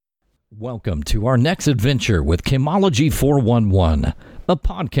Welcome to our next adventure with Kimology 411, a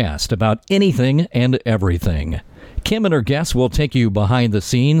podcast about anything and everything. Kim and her guests will take you behind the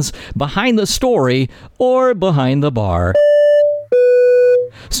scenes, behind the story, or behind the bar.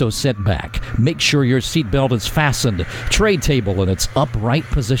 So sit back, make sure your seatbelt is fastened, tray table in its upright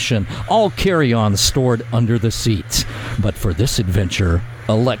position, all carry-ons stored under the seats. But for this adventure,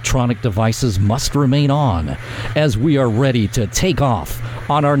 electronic devices must remain on, as we are ready to take off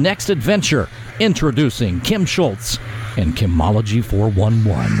on our next adventure, introducing Kim Schultz and Kimology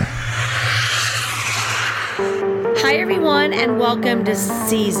 411. Hi everyone, and welcome to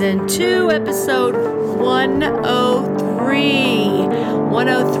Season 2, Episode 103.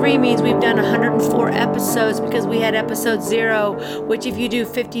 103 means we've done 104 episodes because we had Episode 0, which if you do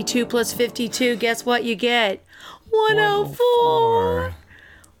 52 plus 52, guess what you get? 104.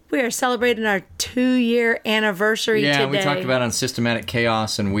 We are celebrating our 2-year anniversary today. Yeah, we talked about on Systematic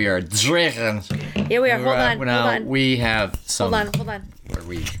Chaos, and we are driven. Yeah, we are. Hold on. We have some... Hold on. Where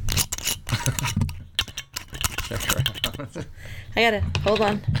we... I gotta... Hold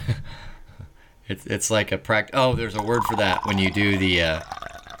on. It's like a practice... Oh, there's a word for that when you do the...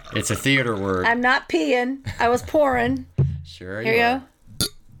 It's a theater word. I'm not peeing. I was pouring. Sure Here you go.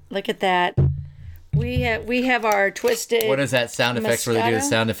 Look at that. We have our twisted... What is that sound effects where they do the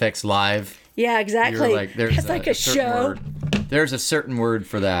sound effects live? Yeah, exactly. You're like, it's like a show. Word. There's a certain word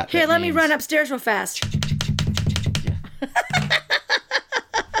for that. Here, let me run upstairs real fast.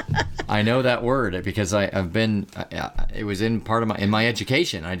 I know that word because I've been... it was in part of my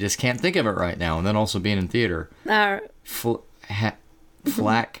education. I just can't think of it right now. And then also being in theater. Flack.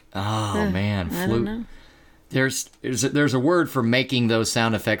 Oh, man. Flute. I don't know. There's a word for making those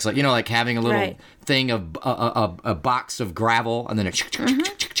sound effects, like like having a little thing of a box of gravel and then a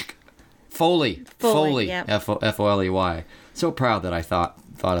Foley, yep. Foley. So proud that I thought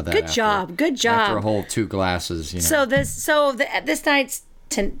of that. Good job. After a whole 2 glasses, So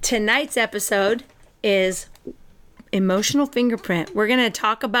tonight's episode is Emotional Fingerprint. We're going to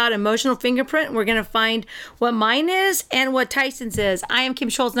talk about emotional fingerprint. We're going to find what mine is and what Tyson's is. I am Kim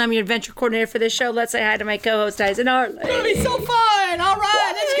Schultz, and I'm your adventure coordinator for this show. Let's say hi to my co-host, Tyson Hartley. It's going to be so fun. All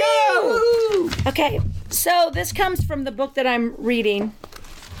right, let's go. Okay, so this comes from the book that I'm reading,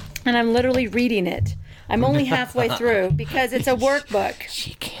 and I'm literally reading it. I'm only halfway through because it's a workbook.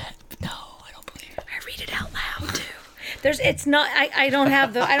 She can't. No, I don't believe it. I read it out loud, too. I don't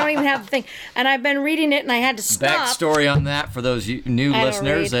even have the thing. And I've been reading it and I had to stop. Backstory on that for those new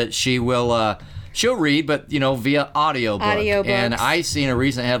listeners that she'll read, but via audiobook. And I seen a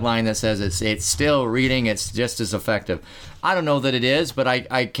recent headline that says it's still reading, it's just as effective. I don't know that it is, but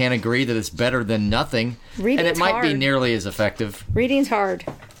I can agree that it's better than nothing. Reading's and it might hard. be nearly as effective. Reading's hard.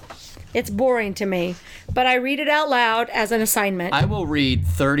 It's boring to me, but I read it out loud as an assignment. I will read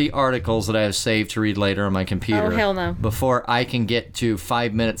 30 articles that I have saved to read later on my computer. Oh, hell no. Before I can get to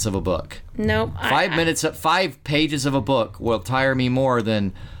 5 minutes of a book. Nope. 5 pages of a book will tire me more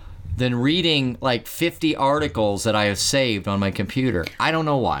than reading like 50 articles that I have saved on my computer. I don't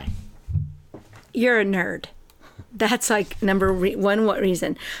know why. You're a nerd. That's like number one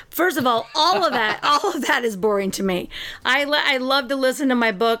reason. First of all of that is boring to me. I love to listen to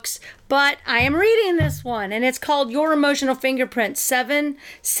my books, but I am reading this one, and it's called Your Emotional Fingerprint: 7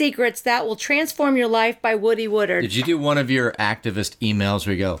 Secrets That Will Transform Your Life by Woody Woodard. Did you do one of your activist emails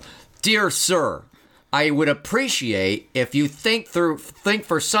where you go, "Dear Sir, I would appreciate if you think for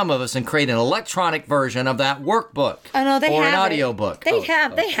some of us and create an electronic version of that workbook." Oh no, they or have an audiobook. They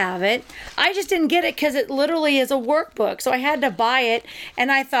have it. I just didn't get it because it literally is a workbook. So I had to buy it, and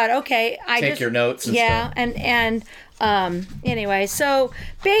I thought, okay, take your notes. And stuff. and anyway, so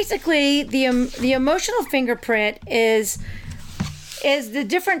basically, the emotional fingerprint is the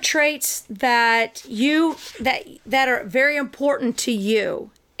different traits that are very important to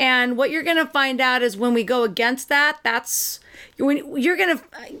you. And what you're going to find out is when we go against that,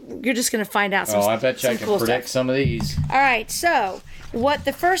 you're just going to find out some I bet you I can cool predict stuff. some of these. All right, so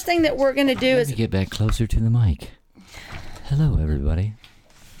the first thing that we're going to do is... Let me get back closer to the mic. Hello, everybody.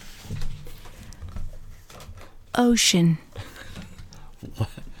 Ocean.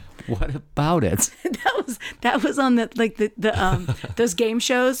 What about it? that was on the those game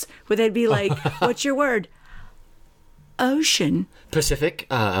shows where they'd be like, "What's your word?" Ocean. Pacific,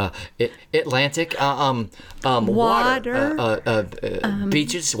 Atlantic, water,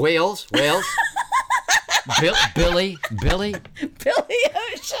 beaches, whales, Billy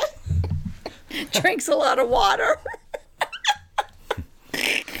Ocean drinks a lot of water.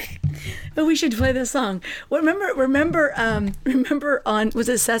 But we should play this song. Well, remember on, was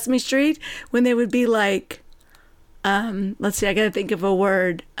it Sesame Street when they would be like, let's see, I got to think of a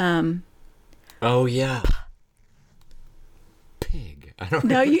word. Oh, yeah. Pig. I don't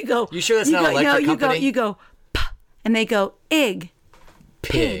know. No, you go. You sure that's not an electric company? You go, and they go, ig.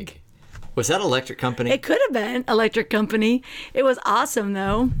 Pig. Was that electric company? It could have been electric company. It was awesome,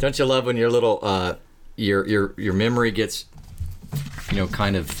 though. Don't you love when your little, your memory gets,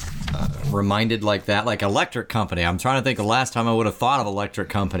 kind of reminded like that? Like electric company. I'm trying to think the last time I would have thought of electric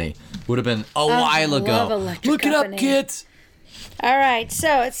company. Would have been a while ago. Love electric Look company. it up, kids. All right,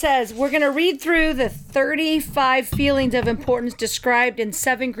 so it says we're going to read through the 35 feelings of importance described in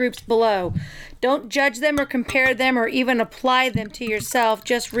 7 groups below. Don't judge them or compare them or even apply them to yourself.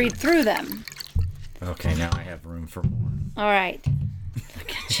 Just read through them. Okay, now I have room for more. All right. Look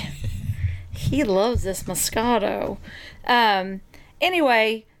at you. He loves this Moscato.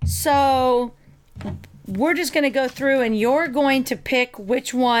 Anyway, so we're just going to go through and you're going to pick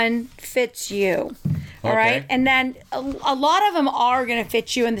which one fits you. All right. And then a lot of them are going to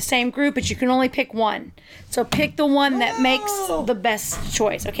fit you in the same group, but you can only pick one. So pick the one that makes the best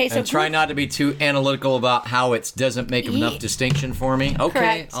choice. Okay. So and try not to be too analytical about how it doesn't make enough distinction for me. Okay.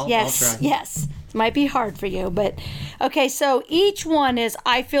 Correct. I'll try. Yes. It might be hard for you, but okay. So each one is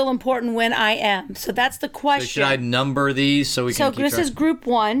I feel important when I am. So that's the question. So should I number these so we can keep this track? is group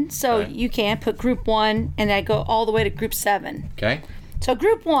 1. So you can put group 1 and I go all the way to group 7. Okay. So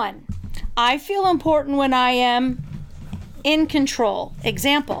group 1. I feel important when I am in control.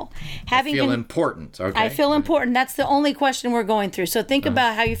 Example, I feel important. Okay. I feel important. That's the only question we're going through. So think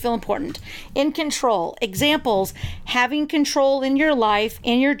about how you feel important. In control. Examples, having control in your life,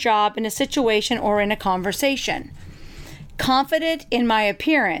 in your job, in a situation, or in a conversation. Confident in my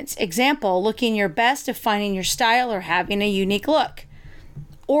appearance. Example, looking your best, defining your style, or having a unique look.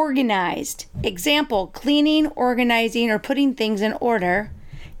 Organized. Example, cleaning, organizing, or putting things in order.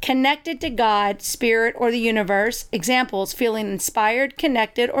 Connected to God, spirit, or the universe. Examples, feeling inspired,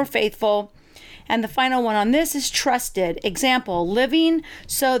 connected, or faithful. And the final one on this is trusted. Example, living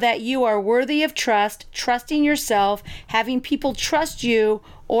so that you are worthy of trust, trusting yourself, having people trust you,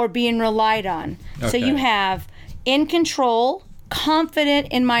 or being relied on. Okay. So you have in control, confident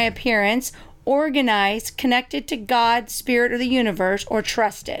in my appearance, organized, connected to God, spirit, or the universe, or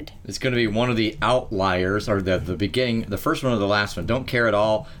trusted. It's going to be one of the outliers, or the beginning, the first one or the last one. Don't care at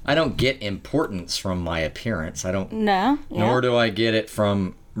all. I don't get importance from my appearance. I don't. No. Nor do I get it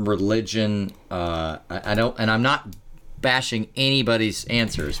from religion. I don't, and I'm not bashing anybody's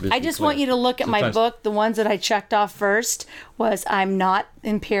answers. I just want you to look at my book. The ones that I checked off first was I'm not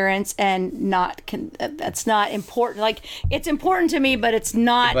in appearance and not. That's not important. Like it's important to me, but it's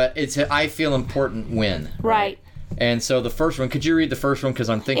not. But it's I feel important when. Right. And so the first one, could you read the first one? Because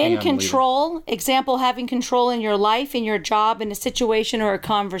I'm thinking in control. Example, having control in your life, in your job, in a situation or a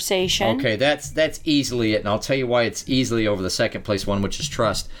conversation. Okay, that's easily it. And I'll tell you why it's easily over the second place one, which is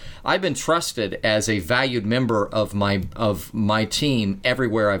trust. I've been trusted as a valued member of my team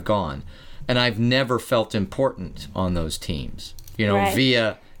everywhere I've gone. And I've never felt important on those teams. Right.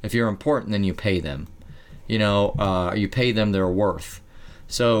 Via, if you're important, then you pay them. You pay them their worth.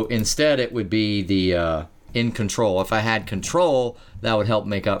 So instead it would be the... in control. If I had control, that would help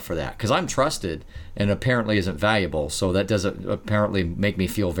make up for that. Because I'm trusted and apparently isn't valuable, so that doesn't apparently make me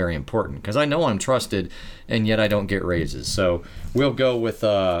feel very important. Because I know I'm trusted, and yet I don't get raises. So we'll go with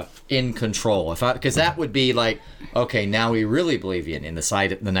in control. Because that would be like, okay, now we really believe you. And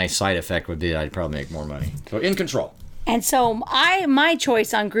the nice side effect would be that I'd probably make more money. So in control. And so my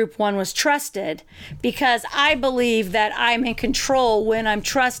choice on group 1 was trusted because I believe that I'm in control when I'm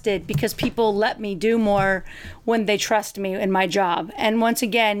trusted because people let me do more when they trust me in my job. And once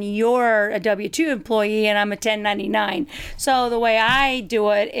again, you're a W-2 employee and I'm a 1099. So the way I do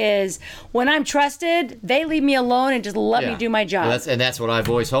it is when I'm trusted, they leave me alone and just let me do my job. Well, that's what I've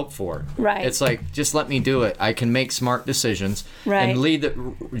always hoped for. Right. It's like, just let me do it. I can make smart decisions. Right.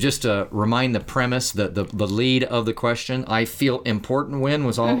 And just to remind the premise, the lead of the question, I feel important when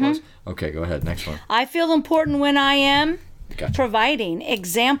was all it was? Okay, go ahead. Next one. I feel important when I am... Gotcha. Providing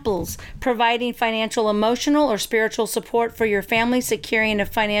examples, providing financial, emotional, or spiritual support for your family, securing a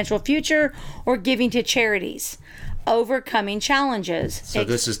financial future, or giving to charities. Overcoming challenges. So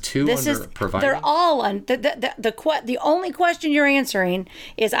this is providing? They're all on. The only question you're answering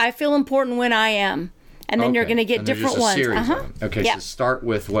is I feel important when I am. And then you're going to get different ones. Series of them. Okay, so start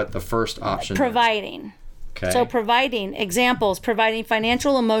with what the first option providing. Is. Okay. So providing examples, providing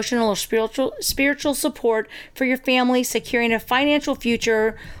financial, emotional, or spiritual support for your family, securing a financial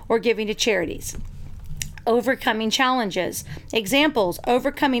future, or giving to charities. Overcoming challenges. Examples,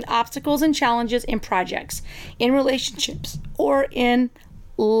 overcoming obstacles and challenges in projects, in relationships, or in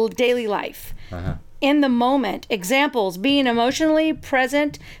daily life. in the moment. Examples: being emotionally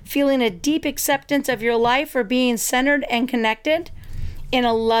present, feeling a deep acceptance of your life, or being centered and connected in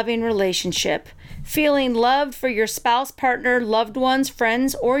a loving relationship. Feeling loved for your spouse, partner, loved ones,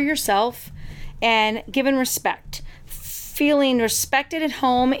 friends, or yourself, and given respect. Feeling respected at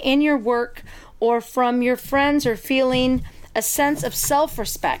home, in your work, or from your friends, or feeling a sense of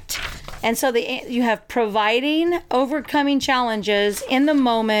self-respect. And so you have providing, overcoming challenges in the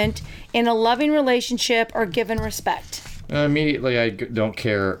moment, in a loving relationship, or given respect. Immediately, I don't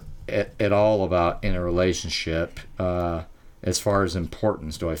care at all about in a relationship. As far as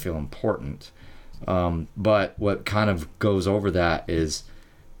importance, do I feel important? But what kind of goes over that is,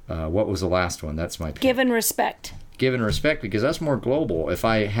 what was the last one? That's my pick. Given respect. Given respect, because that's more global. If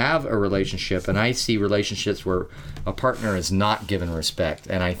I have a relationship and I see relationships where a partner is not given respect,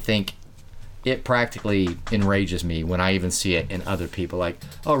 and I think it practically enrages me when I even see it in other people. Like,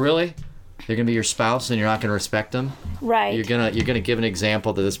 oh, really? They're gonna be your spouse and you're not gonna respect them? Right. You're gonna give an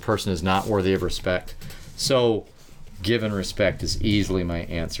example that this person is not worthy of respect. So, given respect is easily my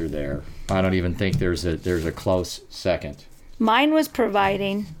answer there. I don't even think there's a close second. Mine was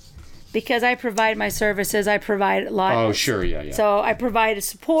providing. Because I provide my services, I provide a lot. Oh, sure, yeah. So I provide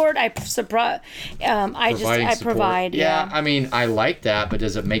support. I provide. Yeah, I mean, I like that, but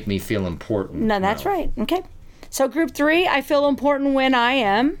does it make me feel important? No, that's right. Okay. So group 3, I feel important when I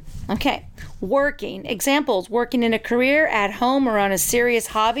am. Okay. Working. Examples: working in a career, at home, or on a serious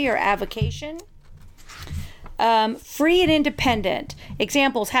hobby or avocation. Free and independent.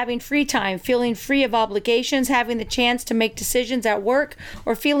 Examples: having free time, feeling free of obligations, having the chance to make decisions at work,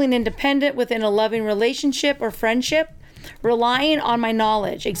 or feeling independent within a loving relationship or friendship. Relying on my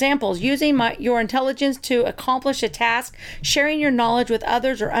knowledge. Examples: using your intelligence to accomplish a task, sharing your knowledge with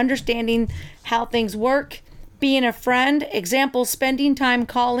others, or understanding how things work. Being a friend. Examples: spending time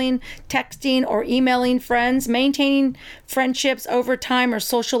calling, texting, or emailing friends, maintaining friendships over time, or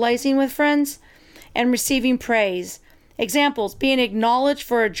socializing with friends. And receiving praise. Examples: being acknowledged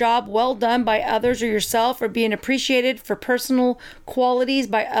for a job well done by others or yourself, or being appreciated for personal qualities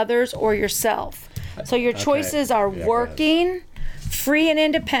by others or yourself. So your choices are working, free and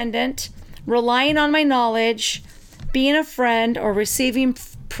independent, relying on my knowledge, being a friend, or receiving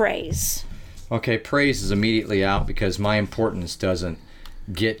praise. Okay, praise is immediately out because my importance doesn't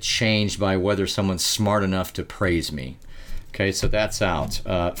get changed by whether someone's smart enough to praise me. Okay, so that's out.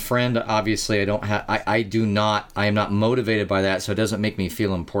 Friend, obviously, I am not motivated by that, so it doesn't make me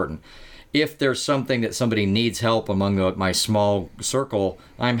feel important. If there's something that somebody needs help among my small circle,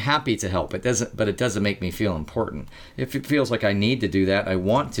 I'm happy to help. But it doesn't make me feel important. If it feels like I need to do that, I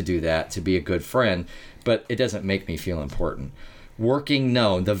want to do that to be a good friend, but it doesn't make me feel important. Working,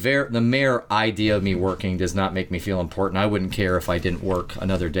 no. The mere idea of me working does not make me feel important. I wouldn't care if I didn't work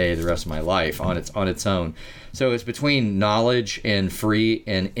another day the rest of my life on its own. So it's between knowledge and free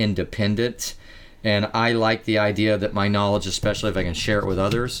and independent. And I like the idea that my knowledge, especially if I can share it with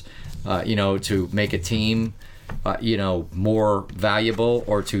others, to make a team, more valuable,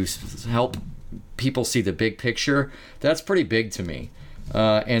 or to help people see the big picture, that's pretty big to me.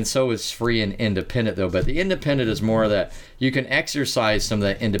 And so is free and independent, though. But the independent is more that you can exercise some of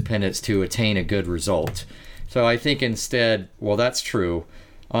that independence to attain a good result. So I think instead, well, that's true.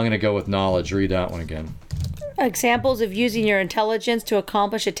 I'm going to go with knowledge. Read that one again. Examples of using your intelligence to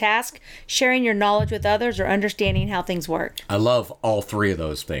accomplish a task, sharing your knowledge with others, or understanding how things work. I love all three of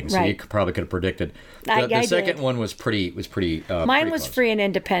those things. Right. So you probably could have predicted. The second one was pretty. Mine was close. Free and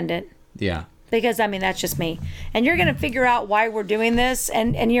independent. Yeah. Because, that's just me. And you're going to figure out why we're doing this.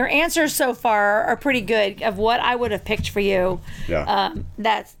 And your answers so far are pretty good of what I would have picked for you. Yeah.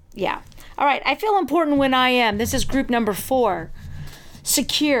 All right. I feel important when I am. This is group number 4.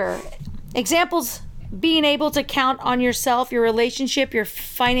 Secure. Examples: being able to count on yourself, your relationship, your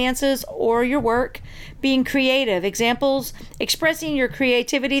finances, or your work. Being creative. Examples: expressing your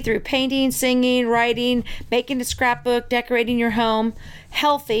creativity through painting, singing, writing, making a scrapbook, decorating your home.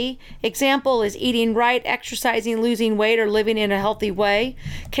 Healthy. Example is eating right, exercising, losing weight, or living in a healthy way.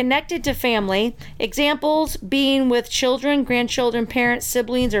 Connected to family. Examples: being with children, grandchildren, parents,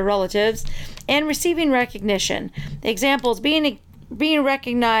 siblings, or relatives. And receiving recognition. Examples: being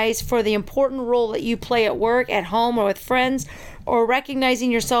recognized for the important role that you play at work, at home, or with friends, or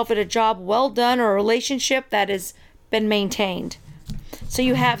recognizing yourself at a job well done or a relationship that has been maintained. So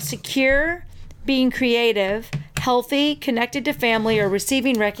you have secure, being creative, healthy, connected to family, or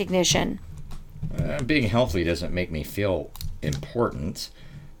receiving recognition. Being healthy doesn't make me feel important.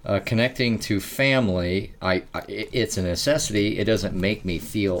 Connecting to family, it's a necessity. It doesn't make me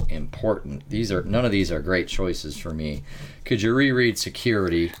feel important. None of these are great choices for me. Could you reread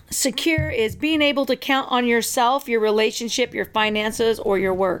security? Secure is being able to count on yourself, your relationship, your finances, or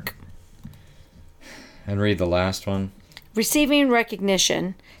your work. And read the last one. Receiving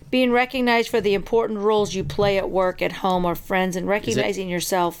recognition, being recognized for the important roles you play at work, at home, or friends, and recognizing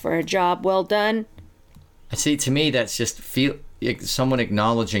yourself for a job well done. See, to me, that's just someone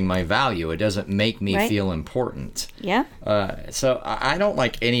acknowledging my value. It doesn't make me feel important. Yeah. So I don't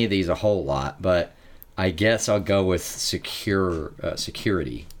like any of these a whole lot, but I guess I'll go with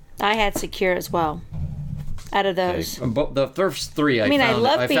security. I had secure as well. Out of those, the first three,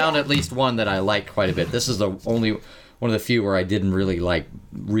 I found at least one that I liked quite a bit. This is the only one of the few where I didn't really like.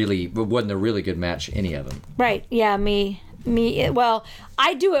 It wasn't a really good match. Any of them. Right? Yeah. Me. Well,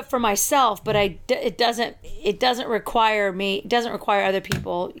 I do it for myself, but it doesn't require me. It doesn't require other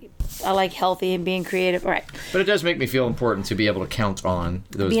people. I like healthy and being creative. Right. But it does make me feel important to be able to count on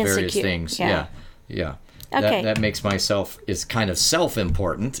those being various secure. things. Yeah. Okay. That makes myself is kind of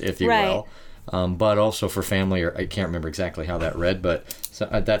self-important, if you will. But also for family, or I can't remember exactly how that read, but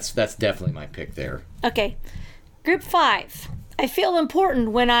that's definitely my pick there. Okay. Group 5. I feel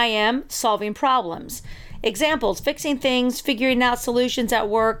important when I am solving problems. Examples: fixing things, figuring out solutions at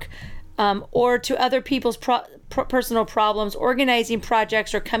work, or to other people's personal problems, organizing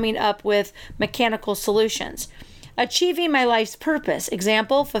projects, or coming up with mechanical solutions. Achieving my life's purpose.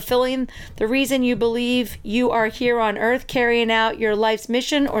 Example: fulfilling the reason you believe you are here on earth, carrying out your life's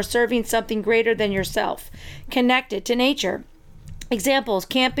mission, or serving something greater than yourself. Connected to nature. Examples: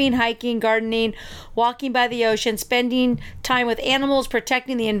 camping, hiking, gardening, walking by the ocean, spending time with animals,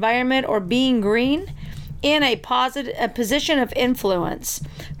 protecting the environment, or being green. In a position of influence.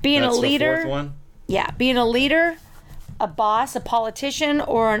 Being a leader. The fourth one? Yeah, being a leader, a boss, a politician,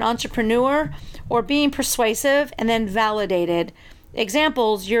 or an entrepreneur, or being persuasive and then validated.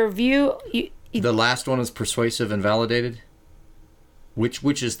 Examples: your view. The last one is persuasive and validated?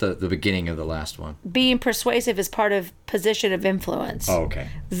 Which is the beginning of the last one? Being persuasive is part of position of influence. Oh, okay.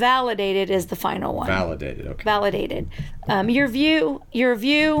 Validated is the final one. Validated, okay. Validated. Your view,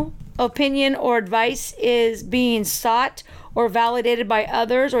 opinion, or advice is being sought or validated by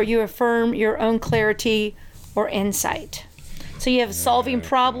others, or you affirm your own clarity or insight. So you have solving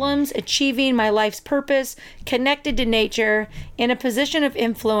problems, achieving my life's purpose, connected to nature, in a position of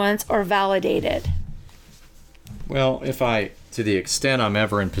influence, or validated. Well, to the extent I'm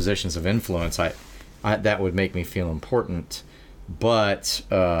ever in positions of influence, I that would make me feel important. But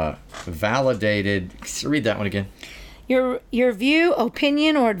validated, read that one again. Your view,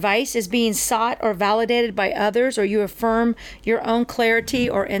 opinion, or advice is being sought or validated by others, or you affirm your own clarity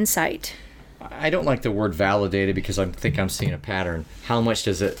or insight. I don't like the word validated because I think I'm seeing a pattern. How much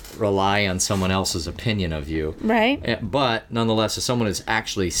does it rely on someone else's opinion of you? Right. But nonetheless, if someone is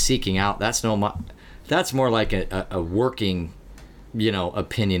actually seeking out, that's more like a working,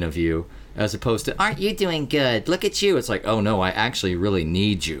 opinion of you, as opposed to, aren't you doing good? Look at you. It's like, oh no, I actually really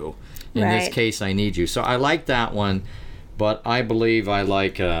need you. In this case, I need you. So I like that one, but I believe I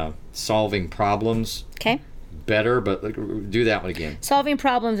like solving problems. Okay. Better, but do that one again. Solving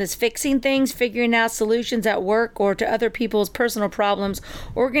problems is fixing things, figuring out solutions at work or to other people's personal problems,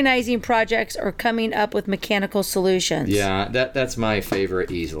 organizing projects, or coming up with mechanical solutions. Yeah, that's my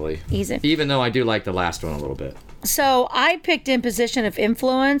favorite easily. Easy. Even though I do like the last one a little bit. So I picked in position of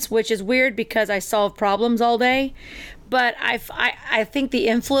influence, which is weird because I solve problems all day. But I think the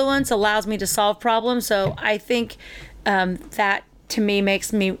influence allows me to solve problems. So I think that to me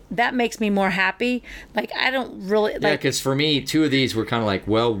makes me more happy. Like I don't really like. Yeah, because for me, two of these were kind of like,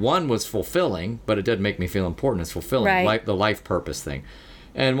 well, one was fulfilling, but it doesn't make me feel important. It's fulfilling, like the life purpose thing,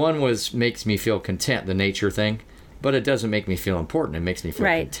 and one makes me feel content, the nature thing. But it doesn't make me feel important. It makes me feel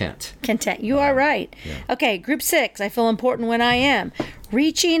content. Content. You are right. Yeah. Okay, group 6. I feel important when I am.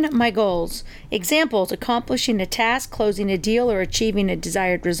 Reaching my goals. Examples: accomplishing a task, closing a deal, or achieving a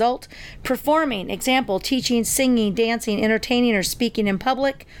desired result. Performing. Example: teaching, singing, dancing, entertaining, or speaking in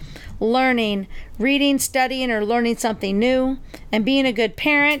public. Learning. Reading, studying, or learning something new. And being a good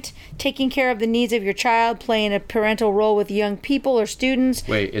parent. Taking care of the needs of your child. Playing a parental role with young people or students.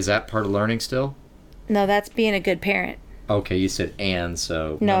 Wait, is that part of learning still? No, that's being a good parent. Okay, you said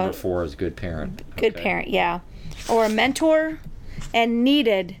so number 4 is good parent. Good parent, yeah. Or a mentor. And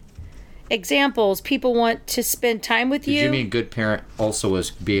needed. Examples: people want to spend time with you. Did you mean good parent also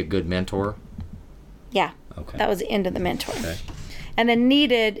is be a good mentor? Yeah. Okay. That was the end of the mentor. Okay. And then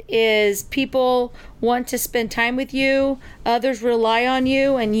needed is people want to spend time with you, others rely on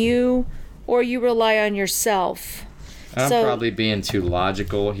you, and you rely on yourself. I'm probably being too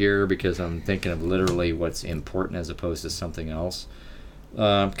logical here because I'm thinking of literally what's important as opposed to something else.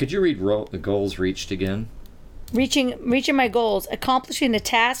 Could you read the goals reached again? Reaching my goals, accomplishing a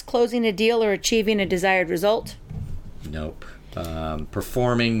task, closing a deal, or achieving a desired result. Nope.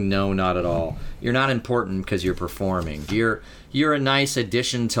 Performing, no, not at all. You're not important because you're performing. You're a nice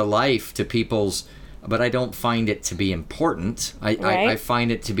addition to life, to people's, but I don't find it to be important. I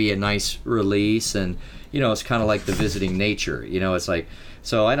find it to be a nice release, and it's kind of like the visiting nature. It's like,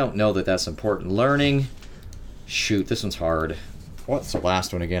 so I don't know that that's important. Learning, shoot, this one's hard. What's the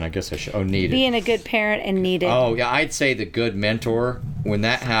last one again? I guess I should. Oh, needed. Being a good parent and needed. Oh, yeah, I'd say the good mentor. When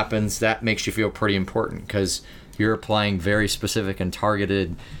that happens, that makes you feel pretty important because you're applying very specific and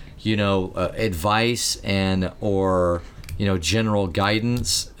targeted, advice or general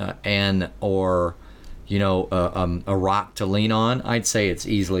guidance or a rock to lean on. I'd say it's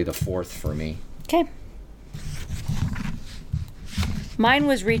easily the fourth for me. Okay. Mine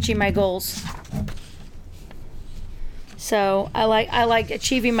was reaching my goals. So I like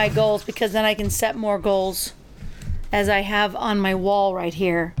achieving my goals because then I can set more goals, as I have on my wall right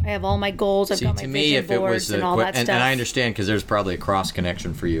here. I have all my goals. I've got my vision boards and all that stuff. And I understand because there's probably a cross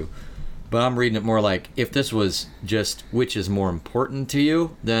connection for you. But I'm reading it more like, if this was just which is more important to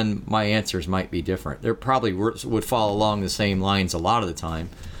you, then my answers might be different. They probably would fall along the same lines a lot of the time.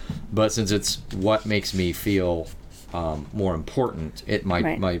 But since it's what makes me feel more important, it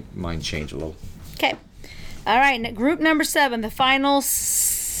might my mind change a little. Okay. All right, group number 7, the final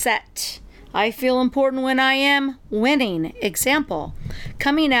set. I feel important when I am winning. Example,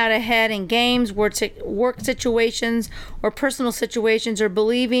 coming out ahead in games, work situations, or personal situations, or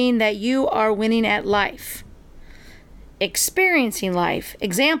believing that you are winning at life. Experiencing life.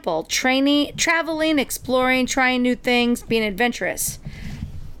 Example, traveling, exploring, trying new things, being adventurous.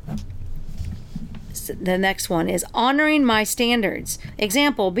 The next one is honoring my standards.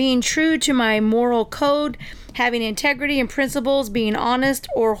 Example, being true to my moral code, having integrity and principles, being honest,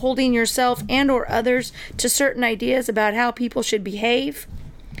 or holding yourself and or others to certain ideas about how people should behave.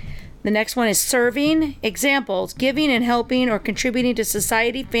 The next one is serving. Examples, giving and helping or contributing to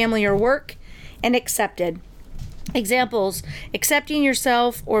society, family, or work. And accepted. Examples, accepting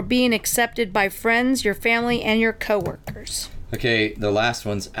yourself or being accepted by friends, your family, and your coworkers. Okay, the last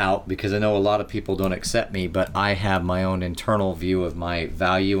one's out because I know a lot of people don't accept me, but I have my own internal view of my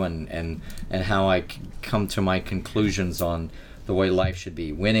value and how I come to my conclusions on the way life should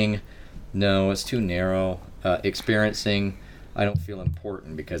be. Winning, no, it's too narrow. Experiencing, I don't feel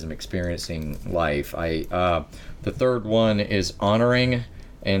important because I'm experiencing life. The third one is honoring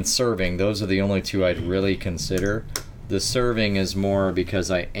and serving. Those are the only two I'd really consider. The serving is more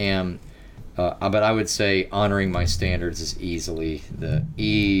because I am... but I would say honoring my standards is easily.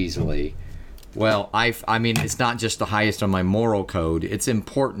 Well, I mean, it's not just the highest on my moral code. It's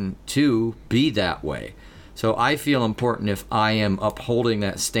important to be that way. So I feel important if I am upholding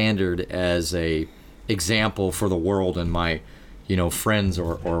that standard as a example for the world and my, friends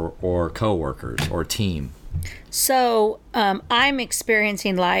or coworkers or team. So I'm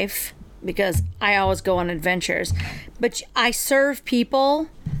experiencing life because I always go on adventures, but I serve people.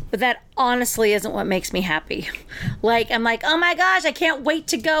 But that honestly isn't what makes me happy. I'm like, oh my gosh, I can't wait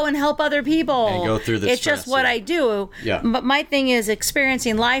to go and help other people. And go through the It's stress, just what I do. Yeah. But my thing is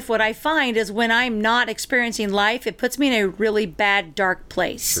experiencing life. What I find is when I'm not experiencing life, it puts me in a really bad, dark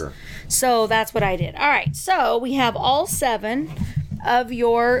place. Sure. So that's what I did. All right. So we have all 7 of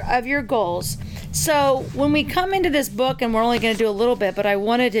your goals. So when we come into this book, and we're only going to do a little bit, but I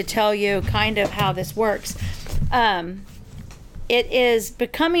wanted to tell you kind of how this works. It is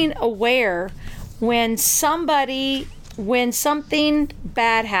becoming aware when something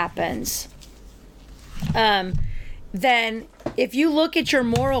bad happens. Then if you look at your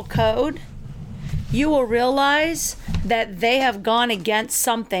moral code, you will realize that they have gone against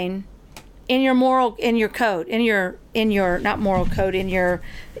something in your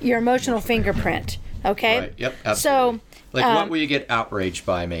emotional fingerprint. Okay. Right. Yep. Absolutely. So. What will you get outraged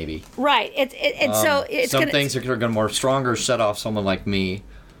by, maybe? Right. Some things are going to more stronger set off someone like me,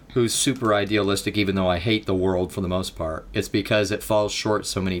 who's super idealistic, even though I hate the world for the most part. It's because it falls short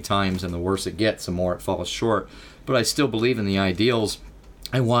so many times, and the worse it gets, the more it falls short. But I still believe in the ideals.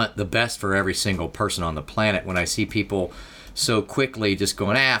 I want the best for every single person on the planet. When I see people so quickly just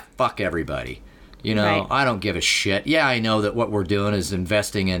going, fuck everybody. Right. I don't give a shit. Yeah, I know that what we're doing is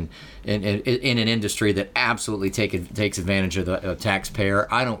investing in an industry that absolutely takes advantage of the taxpayer.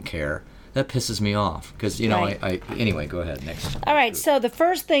 I don't care. That pisses me off because, right. Anyway, go ahead. Next. All right. So the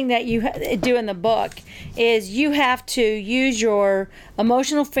first thing that you do in the book is you have to use your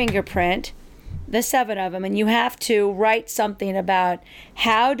emotional fingerprint. the 7 of them, and you have to write something about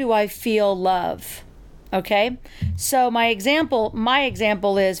how do I feel love. Okay, so my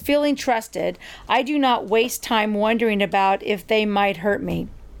example is feeling trusted. I do not waste time wondering about if they might hurt me.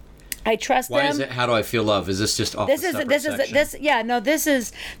 I trust them. Why is it? How do I feel love? Is this just off the separate section?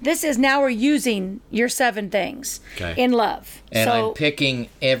 This is now we're using your 7 things in love. And so, I'm picking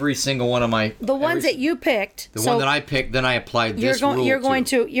every single one of my the ones that you picked. The one that I picked, then I applied this rule. You're going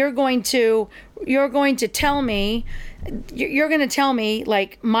to tell me. You're going to tell me,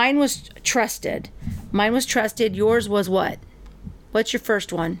 like, mine was trusted. Mine was trusted. Yours was what? What's your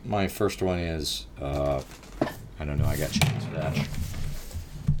first one? My first one is, I don't know. I got changed to that.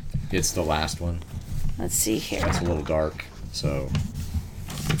 It's the last one. Let's see here. It's a little dark. So,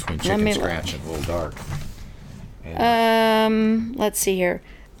 between chicken scratch and a little dark. And let's see here.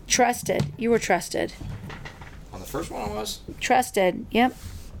 Trusted. You were trusted. On the first one I was? Trusted. Yep.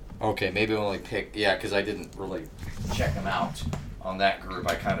 Okay, maybe I'll only pick, because I didn't really check them out on that group.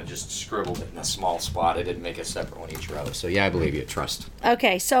 I kind of just scribbled it in a small spot. I didn't make a separate one each row. So yeah, I believe you. Trust.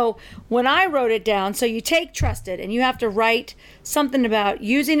 Okay, so when I wrote it down, so you take trusted and you have to write something about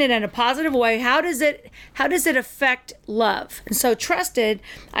using it in a positive way. How does it affect love? And so trusted,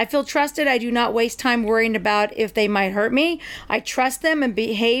 I feel trusted. I do not waste time worrying about if they might hurt me. I trust them and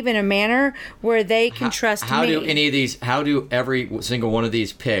behave in a manner where they can trust me. How do every single one of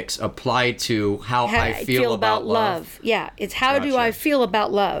these picks apply to how I feel about love? Yeah, it's how do I feel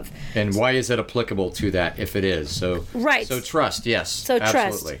about love? And why is it applicable to that if it is? So right. So trust, yes. So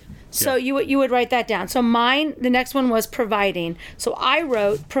absolutely. Trust. So you would write that down. So mine, the next one was providing. So I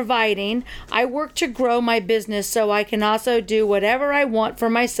wrote providing. I work to grow my business so I can also do whatever I want for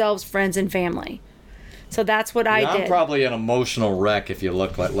myself, friends, and family. So that's what I did. I'm probably an emotional wreck if you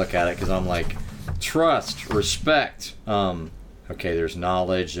look at it, because I'm like, trust, respect. Okay, there's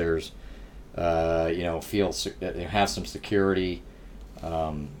knowledge. There's have some security,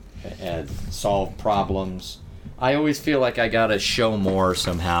 and solve problems. I always feel like I gotta show more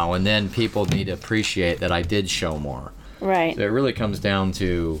somehow, and then people need to appreciate that I did show more. Right. So it really comes down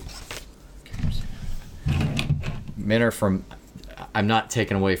to men are from. I'm not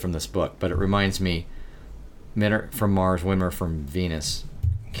taken away from this book, but it reminds me, men are from Mars, women are from Venus.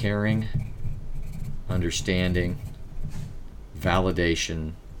 Caring, understanding,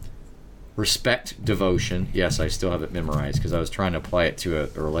 validation, respect, devotion. Yes, I still have it memorized because I was trying to apply it to a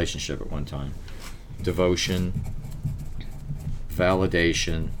relationship at one time. Devotion,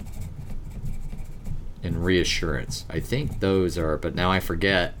 validation, and reassurance. I think those are, but now I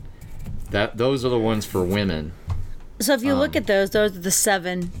forget that those are the ones for women. So if you look at those are the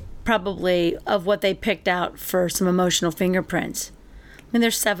 7 probably of what they picked out for some emotional fingerprints. I mean,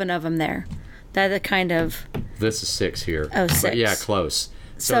 there's 7 of them there. That are kind of. This is 6 here. Oh, 6. But yeah, close.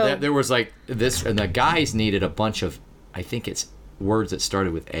 So there was like this, and the guys needed a bunch of, I think it's words that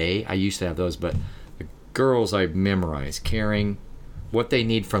started with A. I used to have those, but the girls I memorized. Caring, what they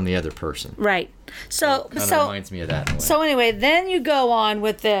need from the other person. Right. So it kind of reminds me of that in a way. So anyway, then you go on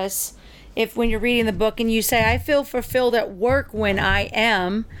with this. When you're reading the book and you say, I feel fulfilled at work when I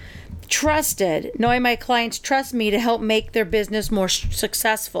am trusted, knowing my clients trust me to help make their business more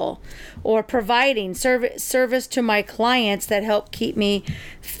successful, or providing service to my clients that help them feeling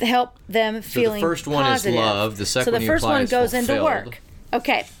positive. So the first one is love. The second one goes into work.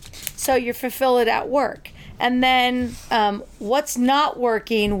 Okay, so you're fulfilled at work, and then what's not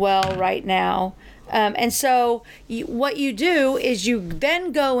working well right now. And so what you do is you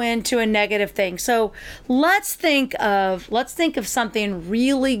then go into a negative thing. So let's think of something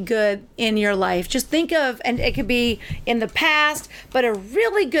really good in your life. Just think of, and it could be in the past, but a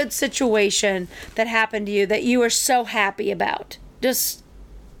really good situation that happened to you that you are so happy about. Just.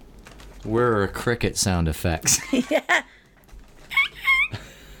 Where are cricket sound effects? Yeah.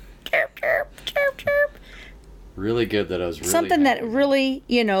 Chirp, chirp, chirp, chirp. Really good that I was really something happy. That really,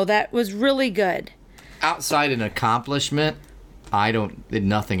 that was really good. Outside an accomplishment,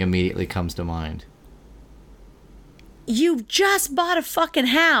 nothing immediately comes to mind. You just bought a fucking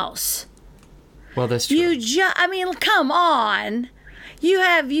house. Well, that's true. Come on.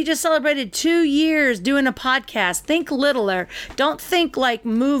 You just celebrated 2 years doing a podcast. Think littler. Don't think like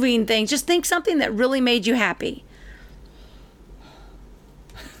moving things. Just think something that really made you happy.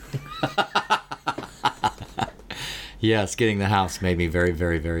 Yes, getting the house made me very,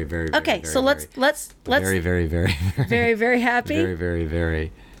 very, very, very. Okay, very, so very, let's very, very, very, very, very happy. Very, very,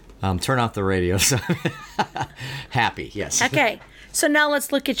 very. Turn off the radio. So happy, yes. Okay, so now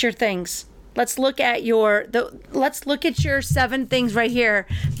let's look at your things. Let's look at your 7 things right here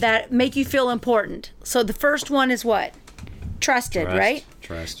that make you feel important. So the first one is what? Trusted, right?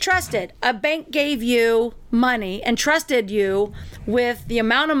 Trusted. A bank gave you money and trusted you with the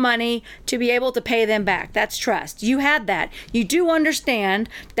amount of money to be able to pay them back. That's trust. You had that. You do understand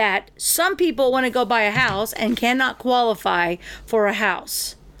that some people want to go buy a house and cannot qualify for a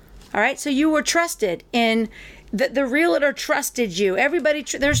house. All right? So you were trusted in the realtor trusted you. Everybody,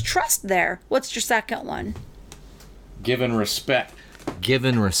 there's trust there. What's your second one? Given respect.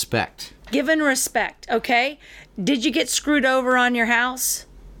 Okay? Did you get screwed over on your house?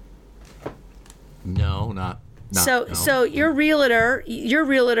 No, not so no. So your realtor,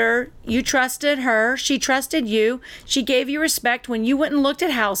 you trusted her, she trusted you. She gave you respect when you went and looked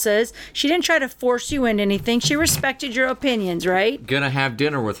at houses. She didn't try to force you into anything. She respected your opinions, right? Gonna have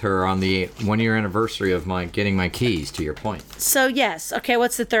dinner with her on the 1-year anniversary of my getting my keys, to your point. So yes. Okay,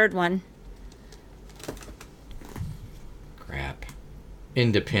 what's the third one? Crap.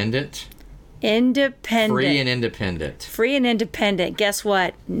 Independent. Free and independent. Guess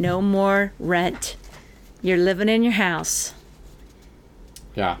what? No more rent. You're living in your house.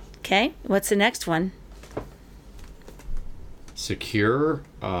 Yeah. Okay. What's the next one? Secure.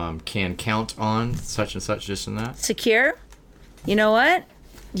 Can count on such and such, this and that. Secure. You know what?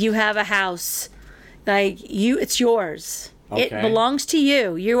 You have a house. It's yours. Okay. It belongs to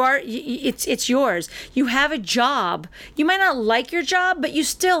you. It's yours. You have a job. You might not like your job, but you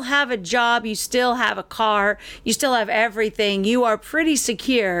still have a job. You still have a car. You still have everything. You are pretty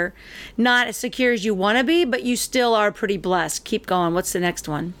secure. Not as secure as you want to be, but you still are pretty blessed. Keep going. What's the next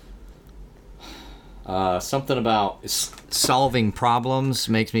one? Something about solving problems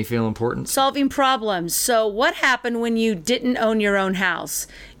makes me feel important. Solving problems. So what happened when you didn't own your own house?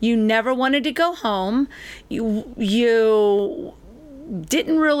 You never wanted to go home. You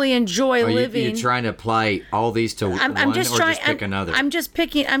didn't really enjoy living. You're trying to apply all these to one, just pick another? I'm just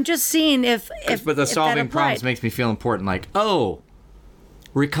seeing if But the solving problems makes me feel important. Like,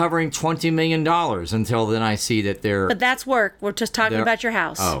 recovering $20 million until then I see that they're... But that's work. We're just talking about your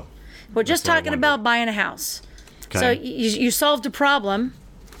house. Oh. We're just talking about buying a house. Okay. So you solved a problem.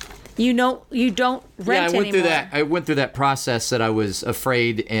 You don't rent anymore. I went through that process that I was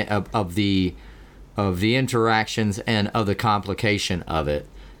afraid of the interactions and of the complication of it.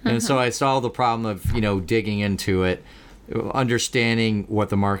 And so I solved the problem of, digging into it, understanding what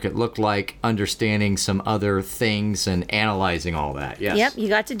the market looked like, understanding some other things, and analyzing all that. Yes. Yep, you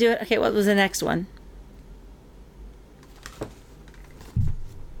got to do it. Okay, what was the next one?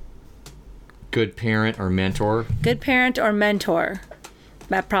 Good parent or mentor. That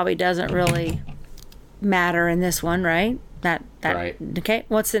probably doesn't really matter in this one, right? That right. Okay,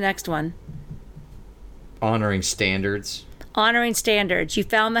 what's the next one? Honoring standards. You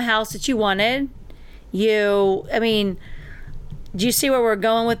found the house that you wanted. Do you see where we're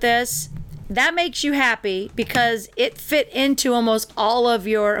going with this? That makes you happy because it fit into almost all of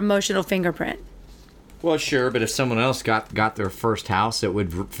your emotional fingerprint. Well, sure, but if someone else got their first house, it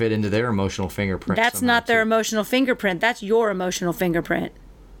would fit into their emotional fingerprint. That's not their emotional fingerprint. That's your emotional fingerprint.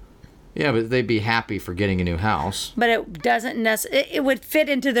 Yeah, but they'd be happy for getting a new house. But it doesn't necessarily... It would fit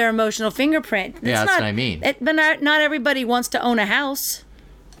into their emotional fingerprint. That's what I mean. But not everybody wants to own a house.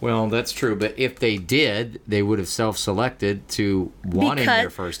 Well, that's true, but if they did, they would have self-selected to wanting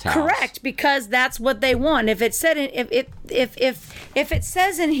their first house. Correct, because that's what they want. If it said if it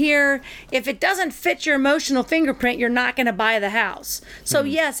says in here, if it doesn't fit your emotional fingerprint, you're not going to buy the house. So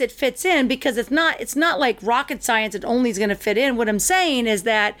yes, it fits in because it's not like rocket science. It only is going to fit in. What I'm saying is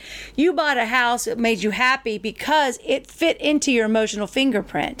that you bought a house that made you happy because it fit into your emotional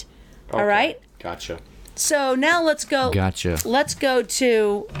fingerprint. Okay. All right? Gotcha. So now let's go. Gotcha. Let's go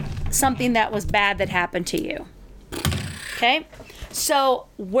to something that was bad that happened to you. Okay? So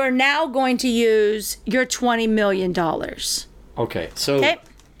we're now going to use your $20 million. Okay. So,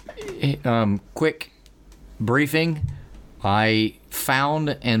 quick briefing. I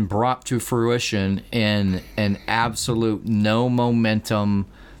found and brought to fruition in an absolute no momentum,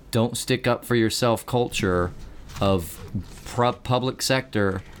 don't stick up for yourself culture of public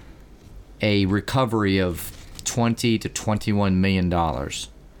sector, a recovery of $20 to $21 million.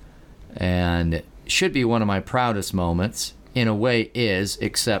 And should be one of my proudest moments. In a way is,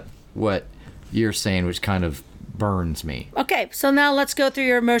 except what you're saying, which kind of burns me. Okay, so now let's go through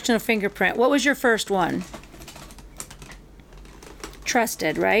your emotional fingerprint. What was your first one?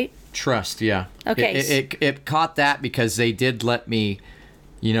 Trusted, right? Trust, yeah. Okay. It caught that because they did let me,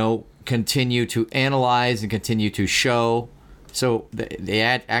 continue to analyze and continue to show. So they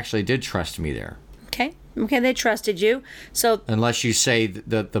actually did trust me there. Okay. Okay, they trusted you. So unless you say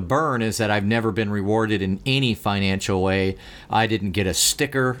the burn is that I've never been rewarded in any financial way. I didn't get a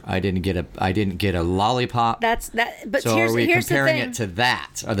sticker. I didn't get a lollipop. That's that. But so here's, are we here's comparing the thing. it to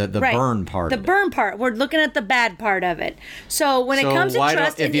that, or the Right. burn part? The burn part. We're looking at the bad part of it. So when it comes to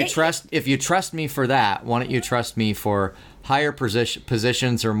trust, if you trust me for that, why don't you trust me for higher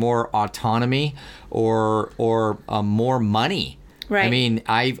positions or more autonomy or more money? Right. I mean,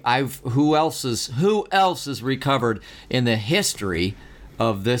 who else has recovered in the history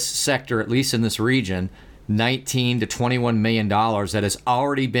of this sector, at least in this region, $19 to $21 million that has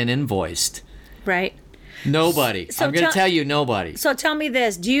already been invoiced? Right. Nobody. So I'm going to tell you, nobody. So tell me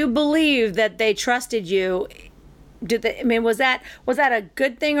this: do you believe that they trusted you? Was that a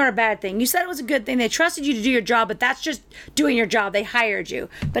good thing or a bad thing? You said it was a good thing. They trusted you to do your job, but that's just doing your job. They hired you.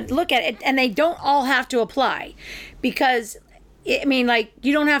 But look at it, and they don't all have to apply, because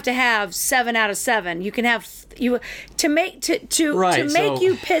you don't have to have 7 out of 7. You can have to make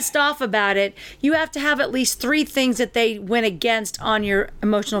you pissed off about it. You have to have at least 3 things that they went against on your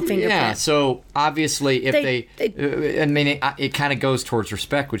emotional fingerprint. Yeah. So obviously, if it kind of goes towards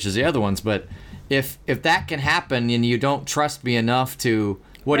respect, which is the other ones. But if that can happen and you don't trust me enough to.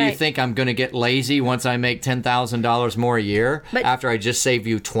 What do you think? I'm going to get lazy once I make $10,000 more a year after I just saved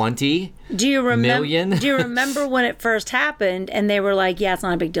you $20 million? Do you remember when it first happened and they were like, "Yeah, it's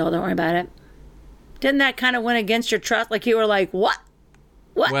not a big deal. Don't worry about it." Didn't that kind of went against your trust? Like you were like, "What?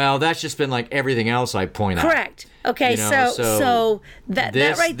 What?" Well, that's just been like everything else I point out. Correct. Okay, so that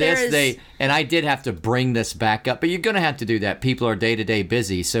right there is. And I did have to bring this back up, but you're going to have to do that. People are day to day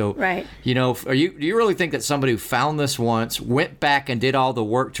busy, so right. Do you really think that somebody who found this once went back and did all the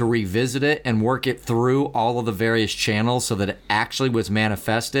work to revisit it and work it through all of the various channels so that it actually was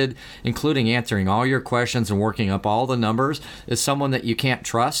manifested, including answering all your questions and working up all the numbers, is someone that you can't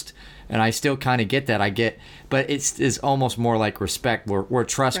trust? And I still kind of get that. But it's almost more like respect, where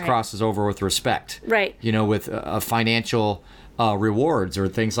trust crosses over with respect. Right. With financial rewards or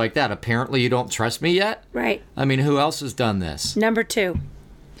things like that. Apparently, you don't trust me yet. Right. I mean, who else has done this? Number 2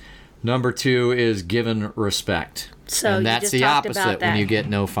 is given respect. So and that's the opposite when you get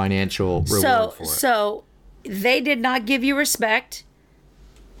no financial reward for it. So they did not give you respect.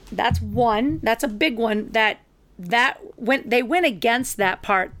 That's one. That's a big one. They went against that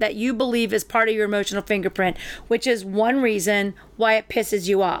part that you believe is part of your emotional fingerprint, which is one reason why it pisses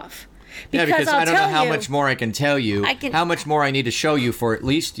you off. Because I don't know how much more I can tell you, how much more I need to show you for at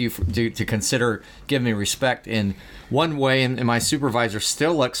least you to consider giving me respect in one way. And my supervisor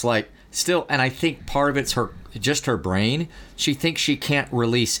still looks like, and I think part of it's her brain. She thinks she can't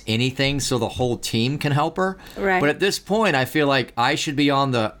release anything so the whole team can help her. Right. But at this point, I feel like I should be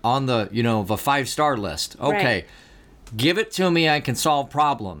on the the 5-star list. Okay, right. Give it to me. I can solve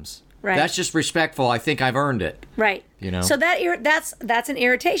problems. Right. That's just respectful. I think I've earned it. Right. So that's an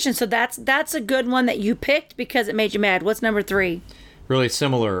irritation. So that's a good one that you picked because it made you mad. What's number 3? Really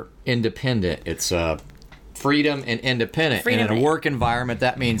similar. Independent. It's freedom and independent. And in a work environment,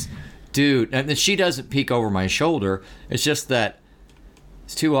 that means, dude, and she doesn't peek over my shoulder. It's just that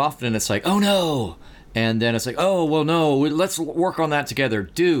it's too often it's like, oh no. And then it's like, oh, well, no, let's work on that together.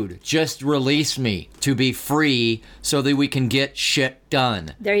 Dude, just release me to be free so that we can get shit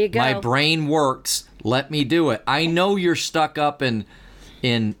done. There you go. My brain works. Let me do it. I know you're stuck up in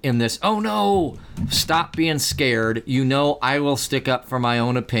this, oh, no, stop being scared. I will stick up for my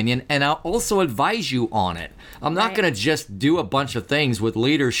own opinion, and I'll also advise you on it. I'm not going to just do a bunch of things with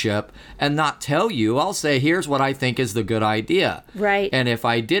leadership and not tell you. I'll say, here's what I think is the good idea. Right. And if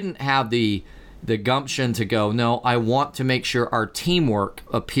I didn't have the gumption to go, no, I want to make sure our teamwork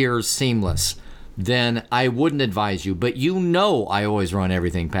appears seamless, then I wouldn't advise you. But I always run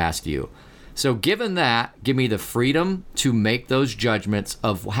everything past you. So given that, give me the freedom to make those judgments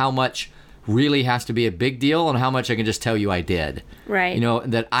of how much really has to be a big deal and how much I can just tell you I did. Right.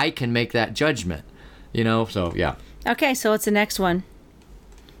 That I can make that judgment. So yeah. Okay, so what's the next one?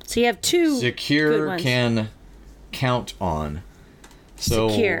 So you have 2 secure good ones. Can count on. So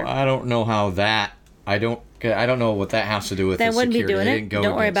secure. I don't know how that. I don't know what that has to do with. Then wouldn't security. be doing it.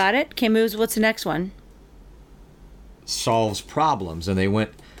 Don't worry about it. Okay, moves. What's the next one? Solves problems, and they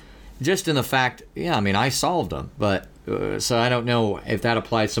went just in the fact. Yeah, I mean, I solved them, but so I don't know if that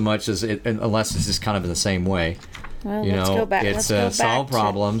applies so much as it, unless it's just kind of in the same way. Well, let's go back. It's let's go solve back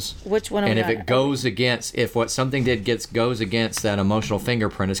problems. Which one? And if it goes against, if what something goes against that emotional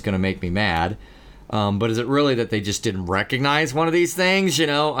fingerprint, it's going to make me mad. But is it really that they just didn't recognize one of these things? They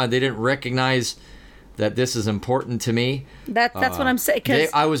didn't recognize that this is important to me. That's what I'm saying.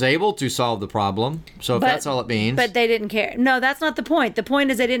 I was able to solve the problem, so if that's all it means. But they didn't care. No, that's not the point. The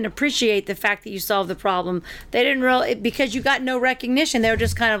point is they didn't appreciate the fact that you solved the problem. They didn't really, because you got no recognition. They were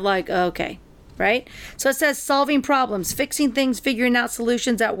just kind of like, oh, okay. Right? So it says solving problems, fixing things, figuring out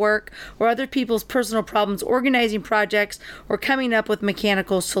solutions at work or other people's personal problems, organizing projects, or coming up with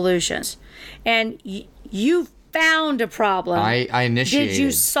mechanical solutions. And you found a problem. I initiated. Did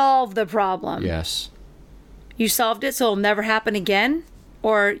you solve the problem? Yes. You solved it, so it'll never happen again?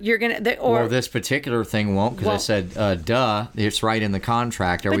 Or you're going to... Well, this particular thing won't, because I said, duh, it's right in the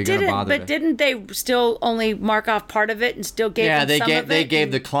contract. Are we going to bother? But didn't they still only mark off part of it and still gave them some of it? They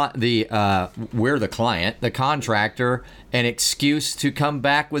gave we're the client, the contractor, an excuse to come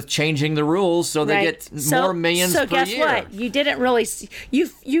back with changing the rules so they get more millions per year. So guess what? You didn't really...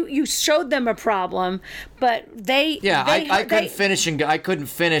 You showed them a problem, but they... Yeah, I couldn't finish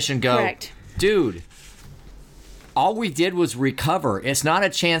and go, correct. Dude... All we did was recover. It's not a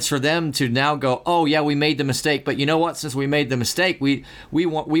chance for them to now go, oh yeah, we made the mistake. But you know what? Since we made the mistake, we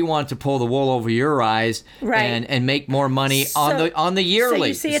want to pull the wool over your eyes and make more money on the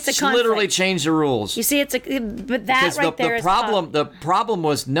yearly. So you see, it's a conflict. Literally change the rules. You see, but that the problem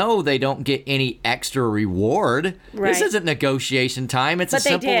was no, they don't get any extra reward. Right. This isn't negotiation time. It's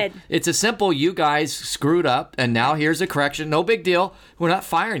a simple. You guys screwed up, and now here's a correction. No big deal. We're not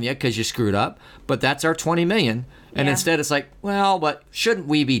firing you because you screwed up, but that's our $20 million. And instead it's like, well, but shouldn't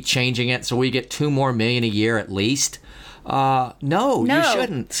we be changing it so we get $2 more million a year at least? No, you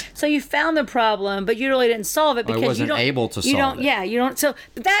shouldn't. So you found the problem, but you really didn't solve it because you wasn't able to solve it. Yeah, you don't. So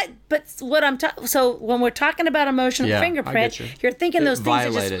so when we're talking about emotional fingerprint, you're thinking those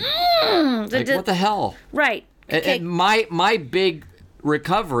things are just what the hell? Right. Okay. And my big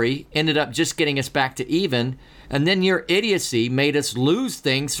recovery ended up just getting us back to even. And then your idiocy made us lose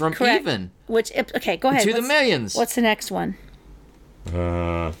things from even. Go ahead. To the millions. What's the next one?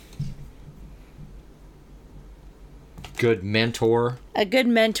 Good mentor. A good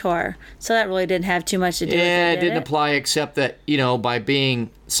mentor. So that really didn't have too much to do with it. Yeah, it didn't apply except that, by being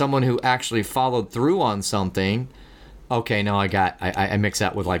someone who actually followed through on something. Okay, no, I mix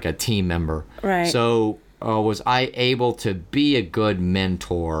that with like a team member. Right. So was I able to be a good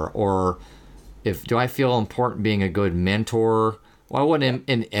mentor, or... do I feel important being a good mentor? Well, I wasn't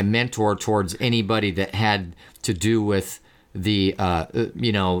a mentor towards anybody that had to do with the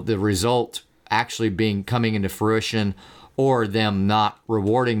result actually coming into fruition, or them not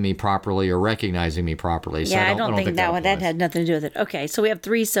rewarding me properly or recognizing me properly. So I don't think that had nothing to do with it. Okay, so we have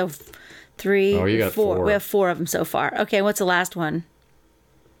three. Oh, you got four. We have 4 of them so far. Okay, what's the last one?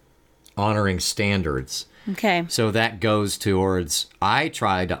 Honoring standards. Okay. So that goes towards, I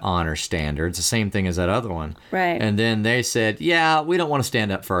tried to honor standards, the same thing as that other one. Right. And then they said, yeah, we don't want to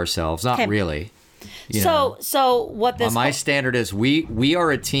stand up for ourselves. Not really. So what this... my standard is we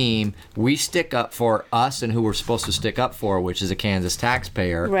are a team. We stick up for us and who we're supposed to stick up for, which is a Kansas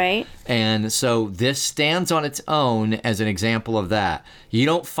taxpayer. Right. And so this stands on its own as an example of that. You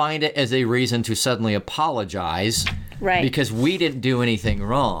don't find it as a reason to suddenly apologize. Right. Because we didn't do anything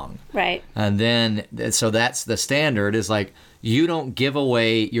wrong. Right. And then, so that's the standard, is like, you don't give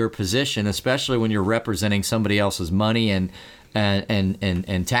away your position, especially when you're representing somebody else's money and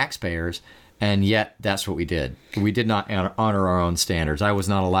taxpayers. And yet, that's what we did. We did not honor our own standards. I was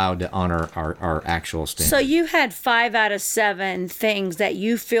not allowed to honor our actual standards. So you had 5 out of 7 things that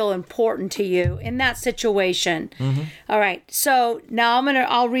you feel important to you in that situation. Mm-hmm. All right. So now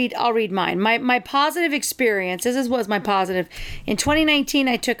I'll read mine. My positive experience. This was my positive. In 2019,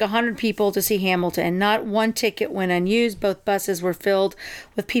 I took 100 people to see Hamilton. Not one ticket went unused. Both buses were filled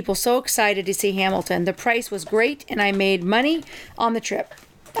with people so excited to see Hamilton. The price was great, and I made money on the trip.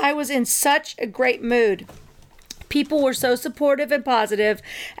 I was in such a great mood. People were so supportive and positive.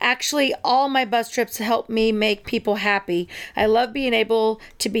 Actually, all my bus trips helped me make people happy. I love being able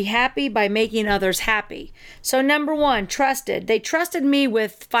to be happy by making others happy. So number 1, trusted. They trusted me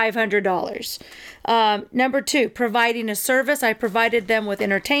with $500. Number 2, providing a service. I provided them with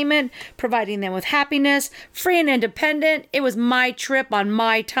entertainment, providing them with happiness, free and independent. It was my trip on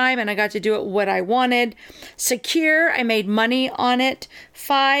my time, and I got to do it what I wanted. Secure. I made money on it.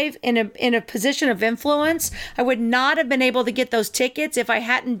 5, in a position of influence. I would not have been able to get those tickets if I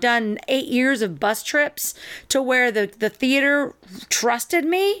hadn't done 8 years of bus trips to where the theater trusted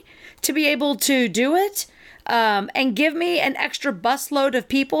me to be able to do it. and give me an extra busload of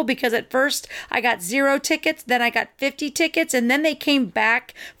people, because at first I got 0 tickets, then I got 50 tickets, and then they came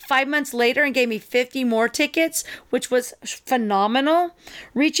back 5 months later and gave me 50 more tickets, which was phenomenal.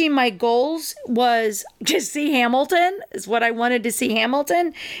 Reaching my goals was to see Hamilton, is what I wanted to see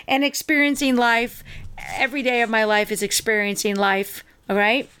Hamilton, and experiencing life. Every day of my life is experiencing life, all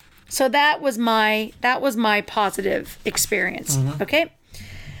right? So that was my positive experience, okay?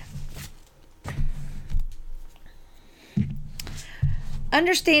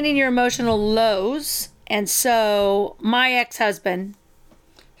 Understanding your emotional lows. And so my ex-husband,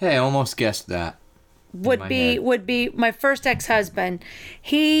 hey, I almost guessed that. Would be my first ex-husband.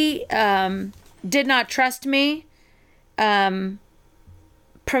 He did not trust me.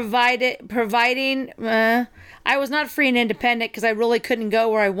 Providing I was not free and independent because I really couldn't go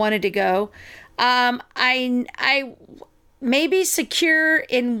where I wanted to go. I maybe secure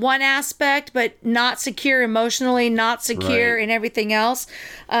in one aspect, but not secure emotionally, not secure in everything else.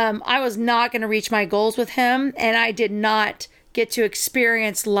 I was not going to reach my goals with him, and I did not get to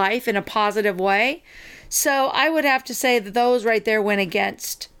experience life in a positive way. So I would have to say that those right there went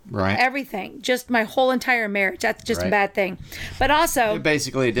against everything, just my whole entire marriage. That's just a bad thing. But also, you're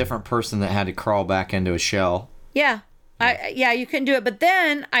basically a different person that had to crawl back into a shell. Yeah. You couldn't do it. But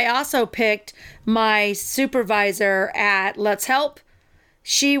then I also picked my supervisor at Let's Help.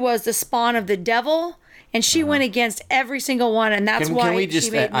 She was the spawn of the devil, and she went against every single one, and that's why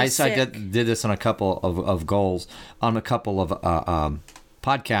she made me sick. I did this on a couple of goals, on a couple of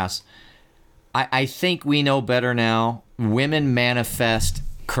podcasts. I think we know better now. Women manifest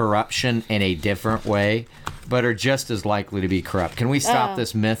corruption in a different way, but are just as likely to be corrupt. Can we stop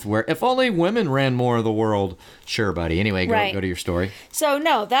this myth where if only women ran more of the world? Sure, buddy. Anyway, go to your story. So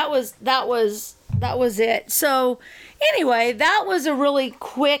no, that was it. So anyway, that was a really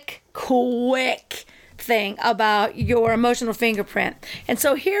quick thing about your emotional fingerprint. And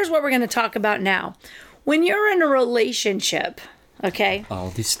so here's what we're going to talk about now. When you're in a relationship, okay? All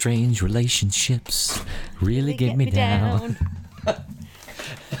these strange relationships really get me down.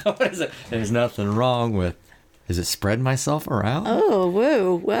 What is it? There's nothing wrong with... Is it spread myself around? Oh,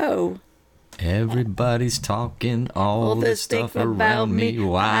 whoa. Everybody's talking all this stuff around me.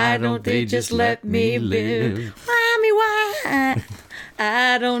 Why don't they just let me live? Why?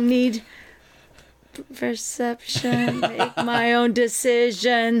 I don't need perception. Make my own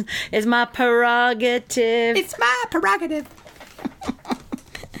decision. It's my prerogative. It's my prerogative.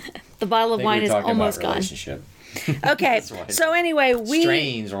 The bottle of wine is almost gone. Okay, so anyway,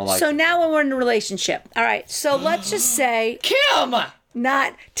 so now when we're in a relationship, all right, so let's just say Kim,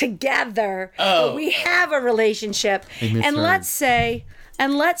 not together, but we have a relationship, and let's say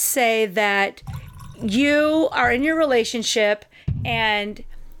that you are in your relationship and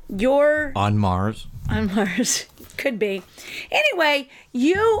you're on Mars. Could be. Anyway,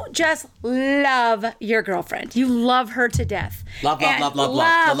 you just love your girlfriend. You love her to death. Love. Oh my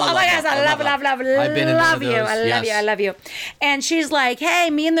gosh, I love you. And she's like,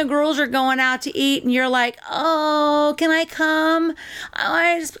 hey, me and the girls are going out to eat. And you're like, oh, can I come?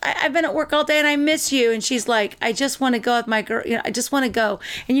 I've been at work all day and I miss you. And she's like, I just want to go with my girl. I just want to go.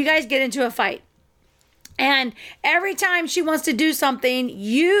 And you guys get into a fight. And every time she wants to do something,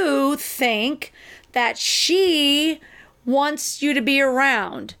 you think that she wants you to be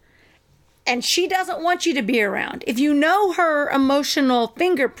around, and she doesn't want you to be around. If you know her emotional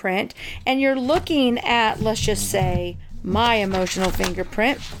fingerprint and you're looking at, let's just say, my emotional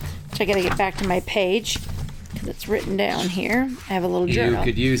fingerprint, which I got to get back to my page because it's written down here. I have a little journal. You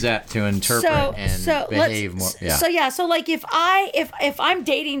could use that to interpret and behave more. Yeah. So like if I'm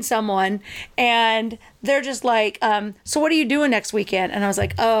dating someone and they're just like, so what are you doing next weekend? And I was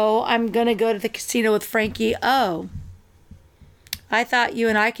like, oh, I'm going to go to the casino with Frankie. Oh, I thought you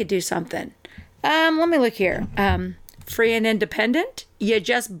and I could do something. Let me look here. Free and independent? You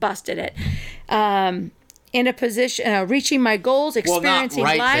just busted it. In a position, reaching my goals, experiencing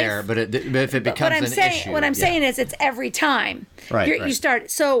life. Well, not right there, but if it becomes an issue. What I'm saying is it's every time. Right. You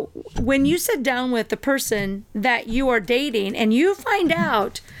start. So when you sit down with the person that you are dating and you find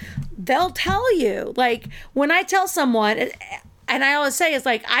out, they'll tell you. Like when I tell someone, and I always say, it's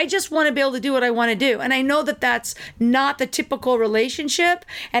like, I just want to be able to do what I want to do. And I know that that's not the typical relationship.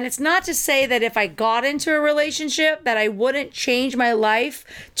 And it's not to say that if I got into a relationship that I wouldn't change my life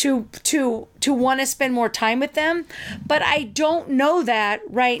to want to spend more time with them. But I don't know that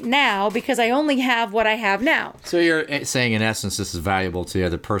right now because I only have what I have now. So you're saying, in essence, this is valuable to the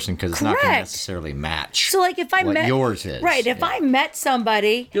other person because it's not going to necessarily match. So like if I met yours is. Right. If I met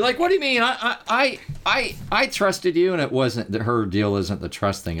somebody. You're like, what do you mean? I trusted you and it wasn't hers her deal isn't the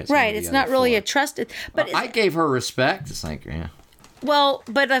trust thing. It's right. It's not really a trusted. But I gave her respect. It's like, yeah. Well,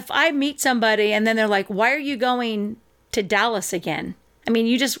 but if I meet somebody and then they're like, "Why are you going to Dallas again?" I mean,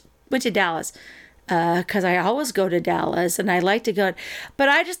 you just went to Dallas. Because I always go to Dallas and I like to go. But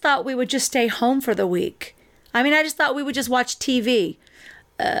I just thought we would just stay home for the week. I mean, I just thought we would just watch TV.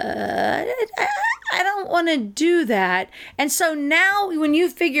 I don't want to do that. And so now when you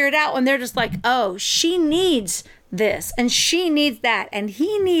figure it out, when they're just like, oh, she needs this and she needs that and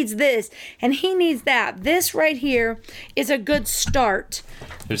he needs this and he needs that. This right here is a good start.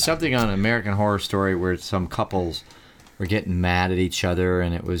 There's something on American Horror Story where some couples were getting mad at each other,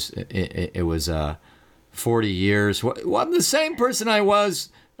 and it was 40 years. Well, I'm the same person I was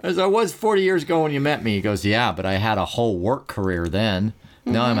 40 years ago when you met me. He goes, yeah, but I had a whole work career then.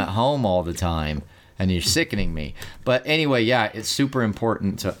 Now I'm at home all the time, and you're sickening me. But anyway, yeah, it's super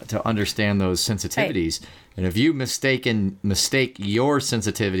important to understand those sensitivities. Right. And if you mistake your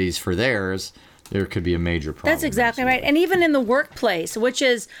sensitivities for theirs, there could be a major problem. That's exactly right. And even in the workplace, which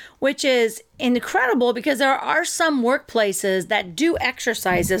is incredible, because there are some workplaces that do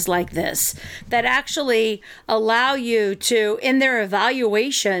exercises like this that actually allow you to, in their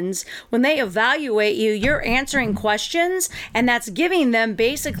evaluations, when they evaluate you, you're answering questions, and that's giving them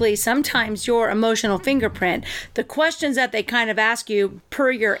basically sometimes your emotional fingerprint. The questions that they kind of ask you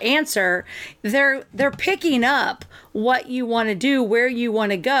per your answer, they're picking up what you want to do, where you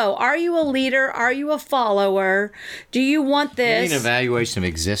want to go. Are you a leader? Are you a follower? Do you want this? You mean evaluation of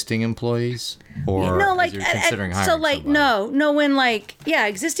existing employees? Or no, like you're considering hiring so, like somebody? no, when like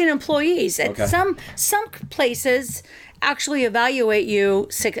existing employees. Okay. Some places actually evaluate you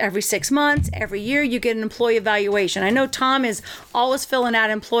every 6 months, every year. You get an employee evaluation. I know Tom is always filling out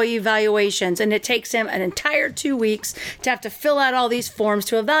employee evaluations, and it takes him an entire 2 weeks to have to fill out all these forms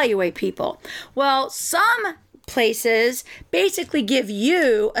to evaluate people. Well, some places basically give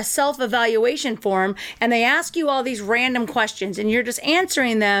you a self-evaluation form, and they ask you all these random questions, and you're just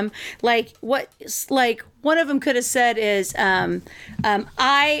answering them like one of them could have said is, I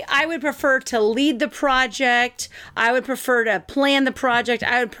would prefer to lead the project. I would prefer to plan the project.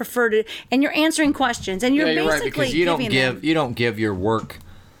 I would prefer to, and you're answering questions, and you're basically right, because you don't give your work,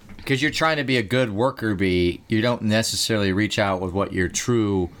 because you're trying to be a good worker bee. You don't necessarily reach out with what your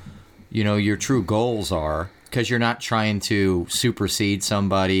true goals are, because you're not trying to supersede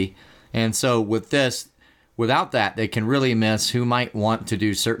somebody. And so with this, without that, they can really miss who might want to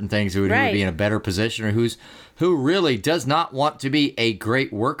do certain things, who would be in a better position, or who really does not want to be a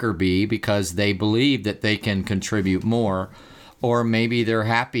great worker bee because they believe that they can contribute more, or maybe they're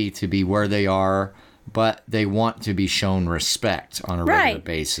happy to be where they are, but they want to be shown respect on a regular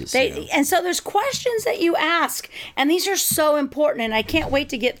basis. And so there's questions that you ask, and these are so important, and I can't wait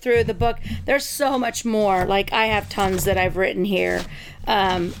to get through the book. There's so much more. Like, I have tons that I've written here.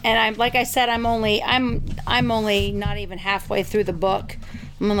 And I'm, like I said, I'm only not even halfway through the book.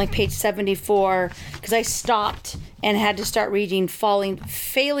 I'm on like page 74 because I stopped and had to start reading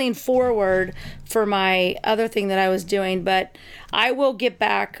Failing Forward for my other thing that I was doing. But I will get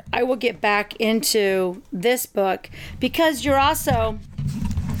back into this book, because you're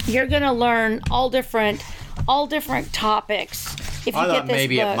going to learn all different topics if you get this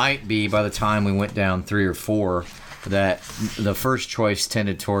maybe book. It might be, by the time we went down 3 or 4, that the first choice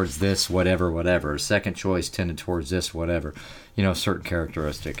tended towards this whatever, second choice tended towards this whatever, certain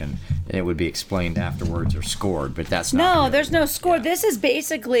characteristic, and it would be explained afterwards or scored, but that's not no, there's no score. Yeah. This is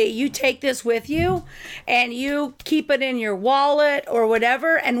basically, you take this with you and you keep it in your wallet or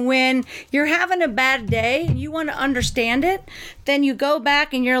whatever, and when you're having a bad day and you want to understand it, then you go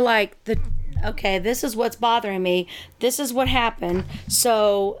back and you're like, okay, this is what's bothering me, this is what happened.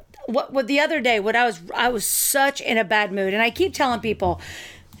 So what the other day, I was such in a bad mood, and I keep telling people,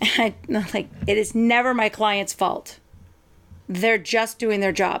 like, it is never my client's fault. They're just doing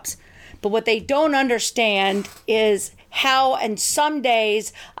their jobs. But what they don't understand is how, and some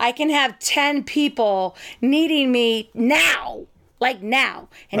days I can have 10 people needing me now,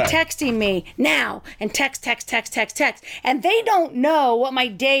 and texting me now, and text. And they don't know what my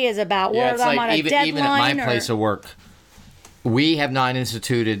day is about, yeah, whether I'm on a deadline. Even at my place of work, we have not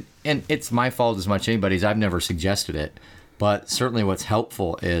instituted, and it's my fault as much as anybody's, I've never suggested it, but certainly what's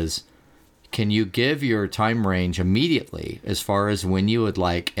helpful is, can you give your time range immediately as far as when you would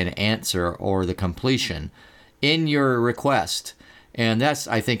like an answer or the completion in your request? And that's,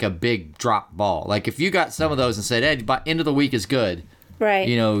 I think, a big drop ball. Like, if you got some of those and said, hey, by end of the week is good, right?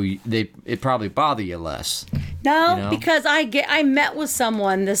 It probably bother you less. No, because I met with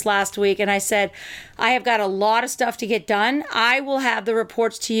someone this last week, and I said, I have got a lot of stuff to get done. I will have the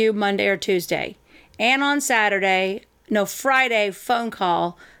reports to you Monday or Tuesday. And on Saturday, Friday phone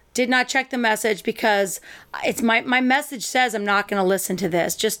call. Did not check the message because it's my message says I'm not going to listen to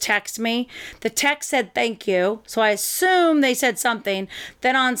this. Just text me. The text said thank you. So I assume they said something.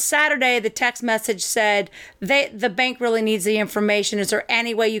 Then on Saturday, the text message said the bank really needs the information. Is there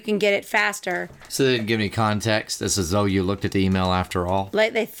any way you can get it faster? So they didn't give any context. It's as though you looked at the email after all.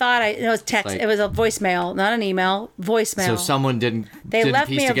 Like they thought it was text. It was a voicemail, not an email. Voicemail. So someone didn't left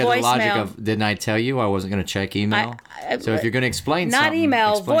piece me a together the logic voicemail. of, didn't I tell you I wasn't going to check email? So if you're going to explain not something,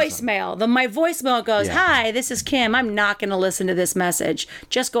 email, explain voicemail. My voicemail goes, "Hi, this is Kim. I'm not going to listen to this message.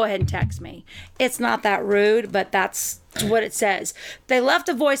 Just go ahead and text me." It's not that rude, but that's what it says. They left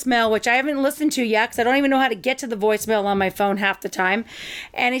a voicemail, which I haven't listened to yet because I don't even know how to get to the voicemail on my phone half the time.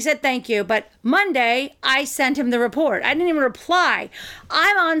 And he said thank you. But Monday, I sent him the report. I didn't even reply.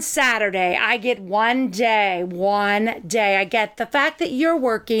 I'm on Saturday. I get 1 day. 1 day. I get the fact that you're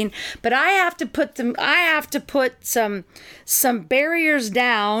working, but I have to put some barriers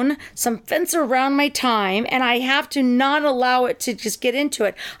down, some fence around my time, and I have to not allow it to just get into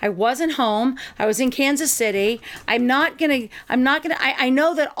it. I wasn't home. I was in Kansas City. I know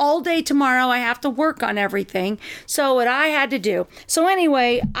that all day tomorrow I have to work on everything. So what I had to do. So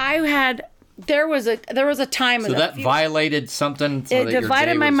anyway, there was a time. So that violated something. So it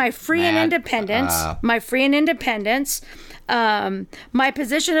divided my free and independence. My free and independence. My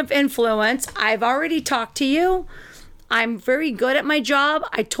position of influence. I've already talked to you. I'm very good at my job.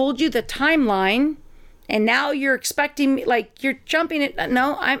 I told you the timeline, and now you're expecting me, like you're jumping it.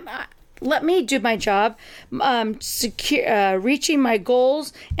 No, let me do my job, reaching my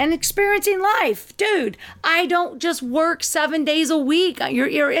goals and experiencing life. Dude, I don't just work 7 days a week.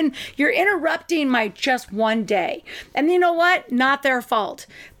 You're interrupting my just 1 day. And you know what? Not their fault.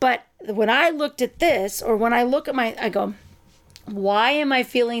 But when I looked at this, or when I look at I go, why am I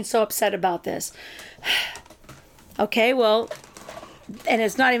feeling so upset about this? Okay, well, and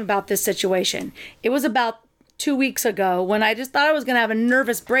it's not even about this situation. It was about 2 weeks ago when I just thought I was going to have a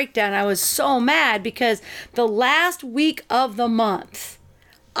nervous breakdown. I was so mad because the last week of the month,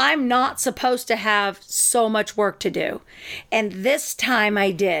 I'm not supposed to have so much work to do. And this time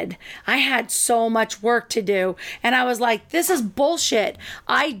I did. I had so much work to do. And I was like, this is bullshit.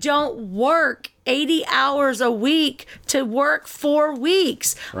 I don't work 80 hours a week to work 4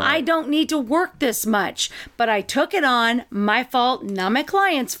 weeks. Right. I don't need to work this much. But I took it on, my fault, not my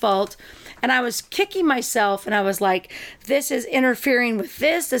client's fault. And I was kicking myself, and I was like, this is interfering with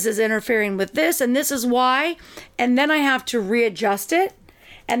this is interfering with this, and this is why. And then I have to readjust it.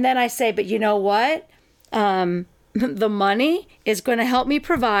 And then I say, but you know what? The money is going to help me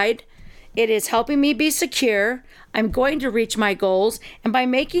provide. It is helping me be secure. I'm going to reach my goals. And by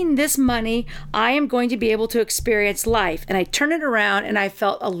making this money, I am going to be able to experience life. And I turned it around and I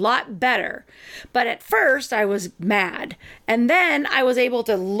felt a lot better. But at first I was mad. And then I was able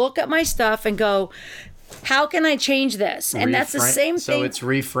to look at my stuff and go, how can I change this? And that's the same thing. So it's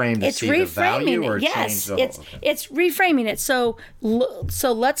reframed to see the value or change the whole. It's reframing it. So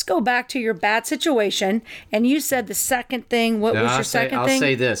let's go back to your bad situation. And you said the second thing. What was your second thing? I'll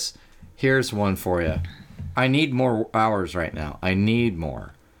say this. Here's one for you. I need more hours right now. I need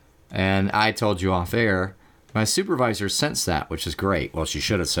more. And I told you off air, my supervisor sensed that, which is great. Well, she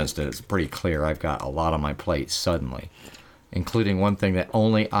should have sensed it. It's pretty clear. I've got a lot on my plate suddenly, including one thing that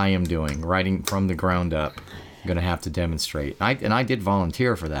only I am doing, writing from the ground up. I'm going to have to demonstrate. And I did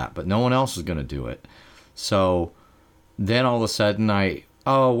volunteer for that, but no one else is going to do it. So then all of a sudden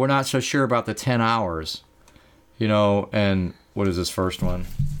we're not so sure about the 10 hours, and what is this first one?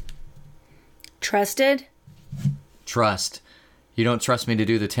 Trusted? Trust. You don't trust me to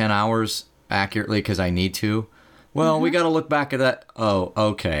do the 10 hours accurately because I need to? Well, we got to look back at that. Oh,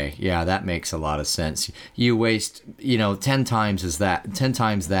 okay. Yeah, that makes a lot of sense. You waste, 10 times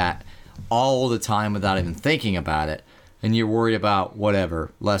that all the time without even thinking about it. And you're worried about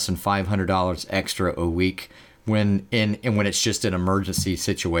whatever, less than $500 extra a week when it's just an emergency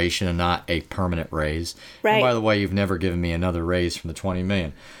situation and not a permanent raise. Right. And by the way, you've never given me another raise from the $20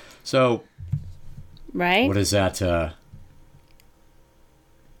 million. So, right. What is that?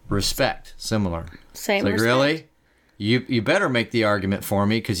 Respect. Similar. Same. It's like, really? You better make the argument for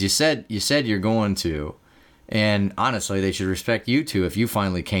me because you said you're going to. And honestly, they should respect you too if you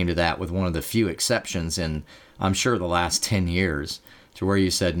finally came to that with one of the few exceptions in, I'm sure, the last 10 years to where you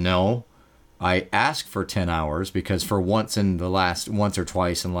said, no, I asked for 10 hours because for once or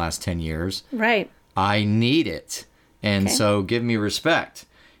twice in the last 10 years, right, I need it. And so give me respect.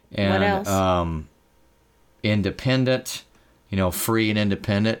 And, what else? Independent, free and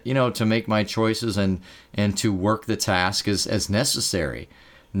independent, to make my choices and to work the task as necessary.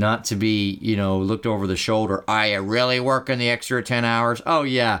 not to be, looked over the shoulder. I really working the extra 10 hours. Oh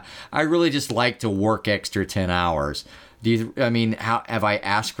yeah, I really just like to work extra 10 hours. How have I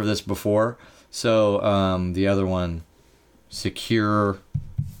asked for this before? So the other one, secure,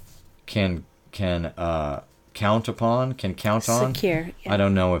 can count upon, can count on. Secure. Yeah. I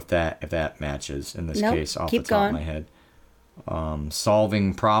don't know if that matches in this case off the top going. of my head.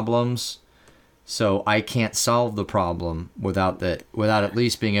 Solving problems. So I can't solve the problem without at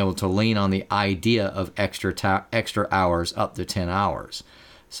least being able to lean on the idea of extra hours up to 10 hours.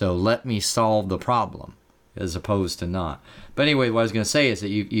 So let me solve the problem as opposed to not. But anyway, what I was going to say is that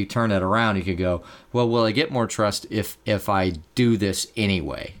you turn that around. You could go, well, will I get more trust if I do this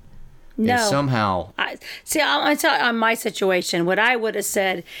anyway? No. If somehow. I'm going to tell you on my situation, what I would have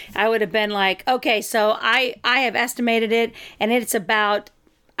said, I would have been like, okay, so I have estimated it, and it's about,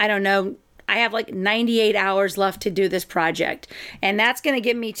 I don't know, I have like 98 hours left to do this project. And that's going to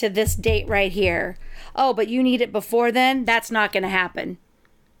get me to this date right here. Oh, but you need it before then? That's not going to happen.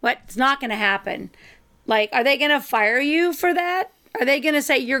 What? It's not going to happen. Like, are they going to fire you for that? Are they going to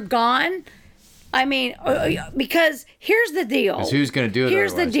say you're gone? I mean, because here's the deal. Because who's going to do it?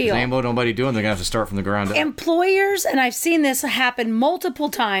 Here's the deal. Ain't nobody doing. They're going to have to start from the ground up. Employers, and I've seen this happen multiple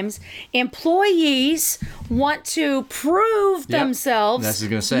times. Employees want to prove themselves. That's what I was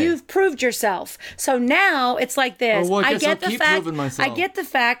going to say. You've proved yourself. So now it's like this. Well, I get the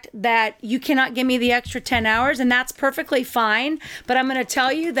fact that you cannot give me the extra 10 hours, and that's perfectly fine. But I'm going to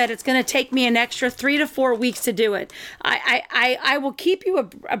tell you that it's going to take me an extra 3 to 4 weeks to do it. I will keep you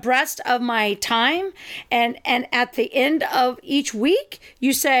abreast of my time. And at the end of each week,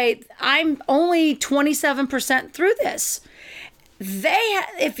 you say, I'm only 27% through this.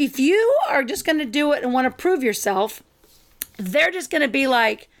 If you are just going to do it and want to prove yourself, they're just going to be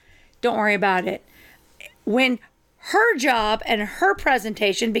like, don't worry about it. When her job and her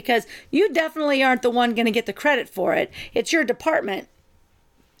presentation, because you definitely aren't the one going to get the credit for it, it's your department.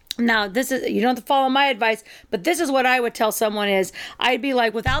 Now, you don't have to follow my advice, but this is what I would tell someone is, I'd be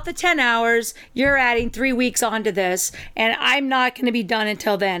like, without the 10 hours, you're adding 3 weeks onto this, and I'm not going to be done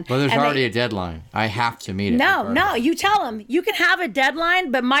until then. Well, there's already a deadline. I have to meet it. No, you tell them, you can have a deadline,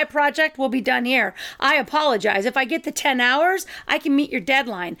 but my project will be done here. I apologize. If I get the 10 hours, I can meet your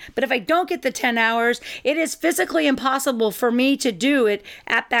deadline. But if I don't get the 10 hours, it is physically impossible for me to do it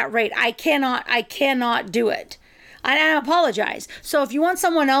at that rate. I cannot do it. I apologize. So if you want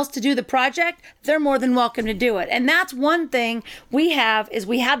someone else to do the project, they're more than welcome to do it. And that's one thing we have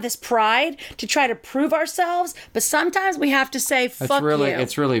this pride to try to prove ourselves, but sometimes we have to say, fuck you.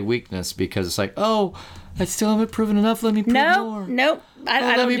 It's really weakness because it's like, oh, I still haven't proven enough. Let me prove more. Nope.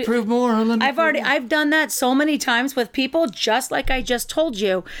 Let me prove more. I've done that so many times with people, just like I just told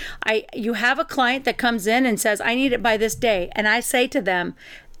you. You have a client that comes in and says, I need it by this day. And I say to them,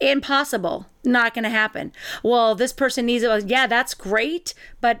 impossible. Not going to happen. Well, this person needs it. Yeah, that's great,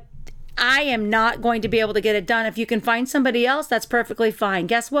 but I am not going to be able to get it done. If you can find somebody else, that's perfectly fine.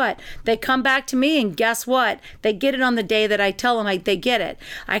 Guess what? They come back to me, and guess what? They get it on the day that I tell them they get it.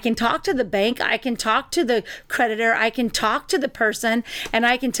 I can talk to the bank. I can talk to the creditor. I can talk to the person, and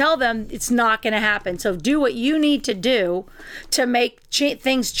I can tell them it's not going to happen. So do what you need to do to make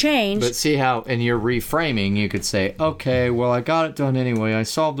things change. But see how in your reframing, you could say, okay, well, I got it done anyway. I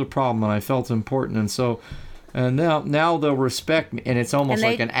solved the problem, and I felt important, and so... And now they'll respect me, and it's almost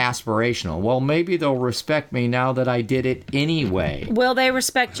like an aspirational. Well, maybe they'll respect me now that I did it anyway. Will they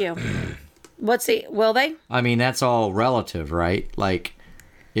respect you? Will they? I mean, that's all relative, right? Like,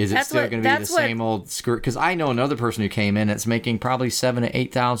 is it still going to be the same old skirt? Because I know another person who came in that's making probably $7,000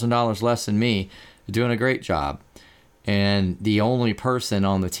 to $8,000 less than me, doing a great job, and the only person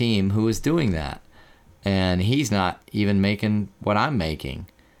on the team who is doing that, and he's not even making what I'm making.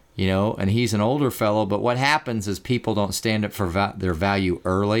 And he's an older fellow, but what happens is people don't stand up for their value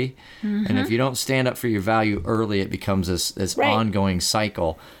early. Mm-hmm. And if you don't stand up for your value early, it becomes this ongoing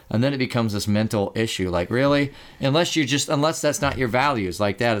cycle. And then it becomes this mental issue. Like, really? Unless that's not your values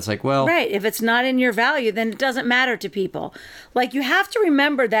like that, it's like, well... Right. If it's not in your value, then it doesn't matter to people. Like, you have to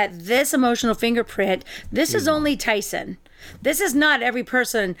remember that this emotional fingerprint, this is only Tyson. This is not every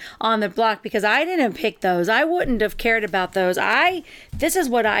person on the block, because I didn't pick those. I wouldn't have cared about those. This is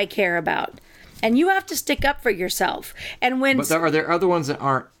what I care about. And you have to stick up for yourself. But are there other ones that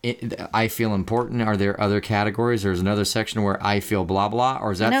aren't, I feel important? Are there other categories? There's another section where I feel blah, blah,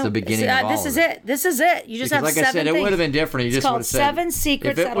 or is that the beginning of all this is it. This is it. You just have like 7 I said, things. It would have been different. You it's just would have said, 7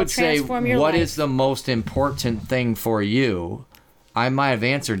 secrets that will transform your life. What is the most important thing for you? I might have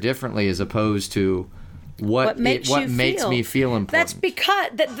answered differently as opposed to... what makes me feel important. That's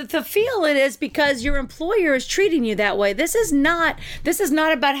because the feel it is because your employer is treating you that way. This is not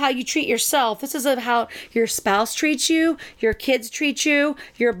about how you treat yourself. This is of how your spouse treats you, your kids treat you,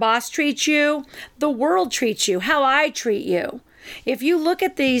 your boss treats you, the world treats you, how I treat you. If you look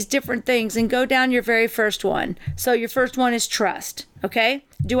at these different things and go down your very first one. So your first one is trust. Okay?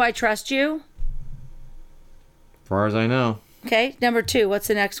 Do I trust you? As far as I know. Okay. Number 2, what's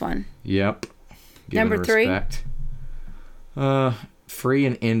the next one? Yep. Number 3? Free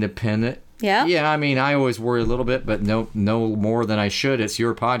and independent. Yeah. Yeah, I mean, I always worry a little bit, but no more than I should. It's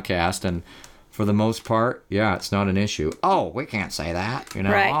your podcast, and for the most part, yeah, it's not an issue. Oh, we can't say that.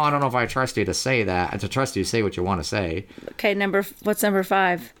 Right. Oh, I don't know if I trust you to say that. To trust you to say what you want to say. Okay, what's number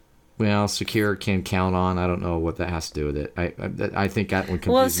 5? Well, secure can count on. I don't know what that has to do with it. I think that one confused me each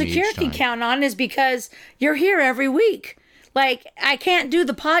time. Well, secure can count on is because you're here every week. Like, I can't do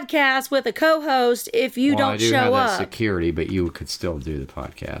the podcast with a co-host if you don't show up. I do have that security, but you could still do the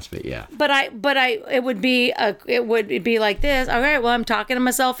podcast. But yeah. It would be like this. All right, well, I'm talking to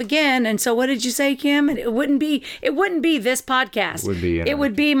myself again. And so, what did you say, Kim? It wouldn't be this podcast. It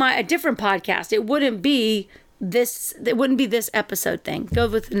would be a different podcast. It wouldn't be this. It wouldn't be this episode thing. Go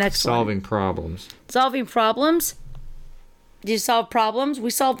with the next one. Solving problems. Solving problems. Do you solve problems?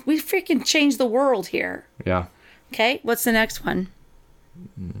 We freaking change the world here. Yeah. Okay, what's the next one?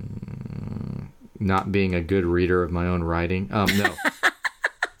 Not being a good reader of my own writing. No.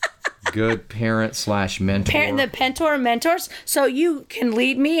 Good parent/mentor. Mentors. So you can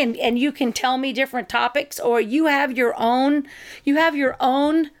lead me and you can tell me different topics, or you have your own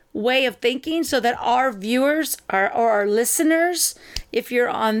way of thinking, so that our viewers or our listeners, if you're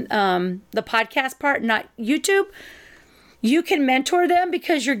on the podcast part, not YouTube, you can mentor them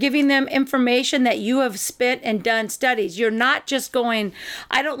because you're giving them information that you have spent and done studies. You're not just going,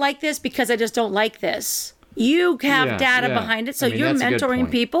 I don't like this because I just don't like this. You have data behind it. So you're mentoring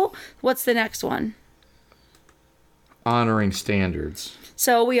people. What's the next one? Honoring standards.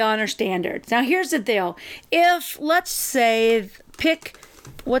 So we honor standards. Now here's the deal. If, let's say,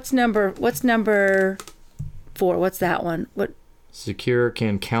 what's number 4? What's that one? What? Secure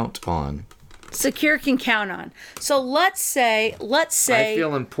can count on. Secure can count on. So let's say I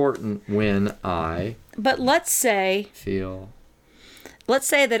feel important when I let's say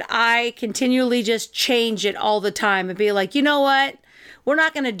that I continually just change it all the time and be like, you know what? We're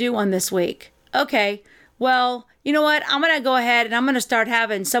not going to do one this week. Okay. Well, you know what? I'm going to go ahead and I'm going to start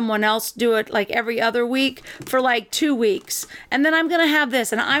having someone else do it like every other week for like 2 weeks. And then I'm going to have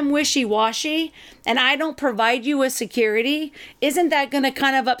this, and I'm wishy-washy and I don't provide you with security. Isn't that going to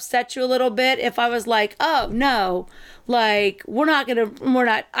kind of upset you a little bit if I was like, oh no, like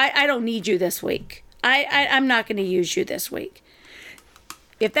I don't need you this week. I'm not going to use you this week.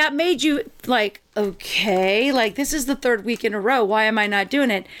 If that made you like, okay, like this is the 3rd week in a row, why am I not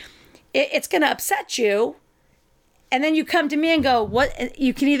doing it? It's going to upset you. And then you come to me and go, what?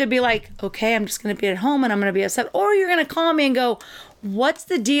 You can either be like, okay, I'm just going to be at home and I'm going to be upset. Or you're going to call me and go, what's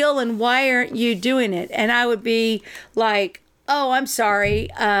the deal and why aren't you doing it? And I would be like, oh, I'm sorry.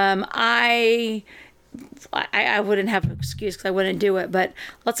 I wouldn't have an excuse because I wouldn't do it. But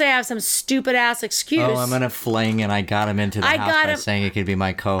let's say I have some stupid ass excuse. Oh, I'm going to fling and I got him into the house by saying it could be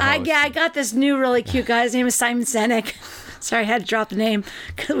my co-host. I got this new really cute guy. His name is Simon Sinek. Sorry, I had to drop the name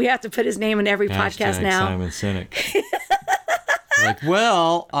because we have to put his name in every podcast now. Simon Sinek. Like,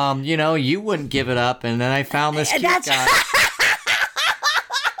 well, you wouldn't give it up, and then I found this cute guy,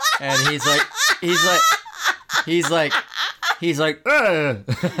 and he's like, no,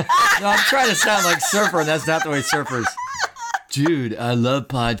 I'm trying to sound like Surfer, and that's not the way surfers. Dude, I love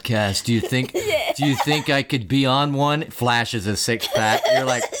podcasts. Do you think I could be on one? Flashes a 6-pack. You're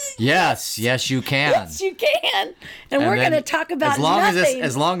like, yes, you can. Yes, you can. And we're going to talk about nothing.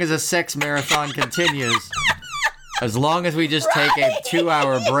 As long as a sex marathon continues, as long as we just take a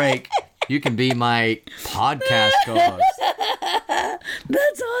 2-hour break, you can be my podcast co-host.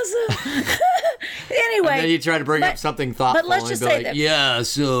 That's awesome. Anyway. And then you try to bring up something thoughtful. But let's just say that. Yeah,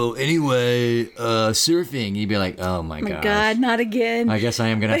 so anyway, surfing. You'd be like, oh my gosh. God, not again. I guess I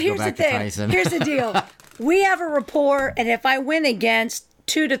am going to have to go back to Tyson. Here's the deal. We have a rapport, and if I went against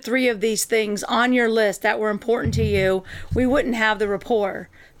 2 to 3 of these things on your list that were important to you, we wouldn't have the rapport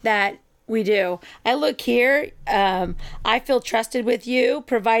that we do. I look here. I feel trusted with you,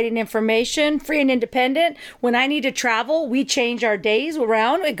 providing information, free and independent. When I need to travel, we change our days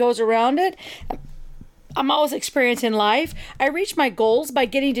around. It goes around it. I'm always experiencing life. I reach my goals by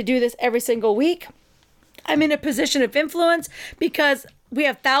getting to do this every single week. I'm in a position of influence because we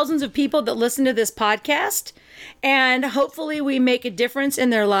have thousands of people that listen to this podcast, and hopefully we make a difference in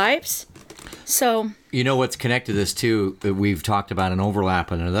their lives. So you know what's connected to this too, that we've talked about an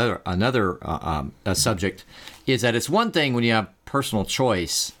overlap in another subject, is that it's one thing when you have personal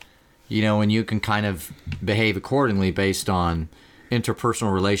choice, and you can kind of behave accordingly based on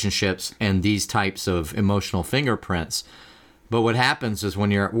interpersonal relationships and these types of emotional fingerprints. But what happens is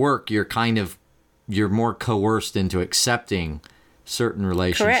when you're at work, you're more coerced into accepting certain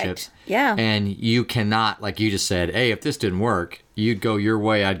relationships. Correct. Yeah. And you cannot, like you just said, hey, if this didn't work, you'd go your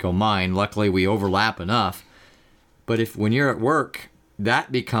way, I'd go mine. Luckily, we overlap enough. But when you're at work,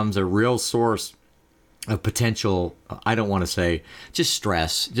 that becomes a real source of potential, I don't want to say just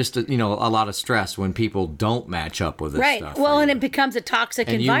stress, just a lot of stress when people don't match up with this right. stuff. Well, and it becomes a toxic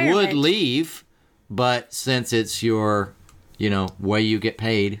environment. You would leave, but since it's your, way you get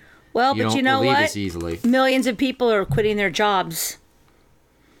paid, well, but you know leave what? as easily. Millions of people are quitting their jobs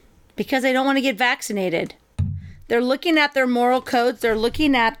because they don't want to get vaccinated. They're looking at their moral codes. They're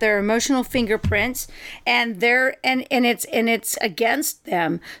looking at their emotional fingerprints, and it's against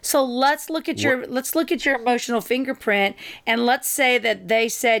them. So let's look at your emotional fingerprint, and let's say that they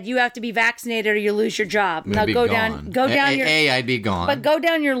said you have to be vaccinated or you lose your job. Now go down your. I'd be gone. But go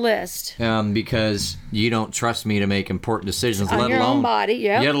down your list. Because you don't trust me to make important decisions, on your own body.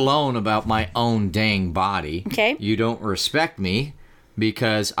 Yeah. Let alone about my own dang body. Okay. You don't respect me,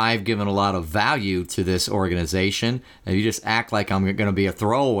 because I've given a lot of value to this organization, and you just act like I'm going to be a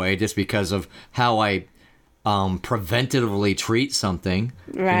throwaway just because of how I preventatively treat something.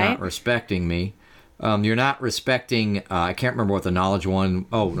 Right. You're not respecting me. You're not respecting, I can't remember what the knowledge one,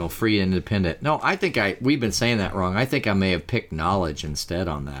 free and independent. No, I think we've been saying that wrong. I think I may have picked knowledge instead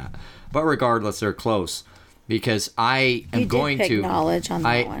on that. But regardless, they're close, because I am going to knowledge on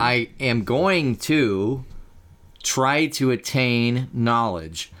that one. I am going to try to attain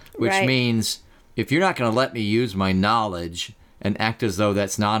knowledge, which right. means if you're not going to let me use my knowledge and act as though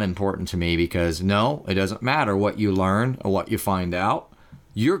that's not important to me, because no, it doesn't matter what you learn or what you find out,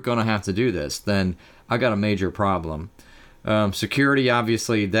 you're going to have to do this, then I got a major problem. Security,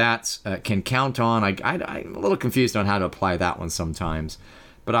 obviously, that's can count on. I'm a little confused on how to apply that one sometimes,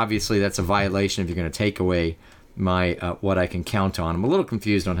 but obviously that's a violation if you're going to take away my what I can count on. I'm a little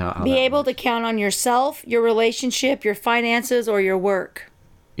confused on how be able to count on yourself, your relationship, your finances, or your work.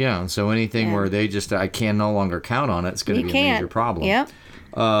 Yeah, so anything where they just I can no longer count on it, it's going to be a major problem. Yeah.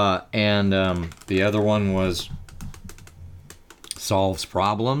 And the other one was solves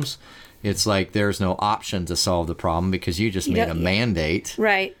problems. It's like there's no option to solve the problem because you just made a mandate.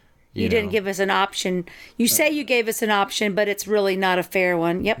 Right. You didn't give us an option. You say you gave us an option, but it's really not a fair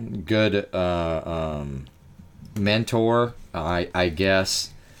one. Yep. Good mentor, I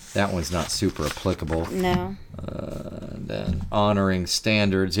guess. That one's not super applicable. No. Then honoring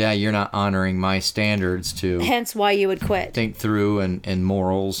standards. Yeah, you're not honoring my standards to... Hence why you would quit. Think through and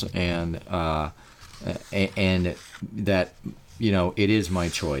morals and that, it is my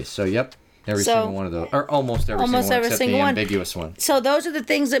choice. So, yep. Every single one of those, or almost every single one, except the ambiguous one. So those are the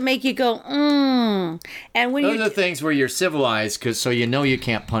things that make you go, And when those are the things where you're civilized, so you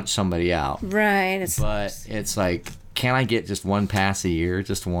can't punch somebody out. Right. But it's like, can I get just one pass a year?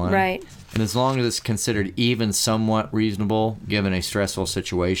 Just one? Right. And as long as it's considered even somewhat reasonable, given a stressful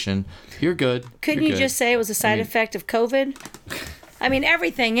situation, you're good. Couldn't you just say it was a side effect of COVID? I mean,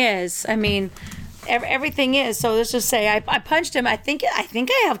 everything is. Everything is. So let's just say I punched him. I think I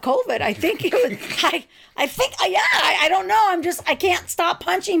have COVID. I think it was. I don't know. I can't stop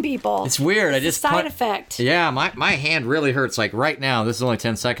punching people. It's weird. It's a side effect. Yeah, my hand really hurts. Like right now, this is only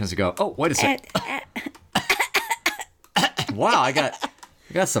 10 seconds ago. Oh, wait a second. Wow, I got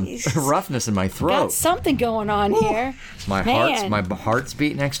some roughness in my throat. Got something going on here. My heart's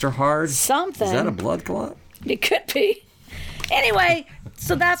beating extra hard. Something. Is that a blood clot? It could be. Anyway,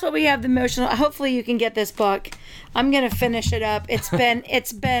 so that's what we have, the emotional. Hopefully you can get this book. I'm going to finish it up.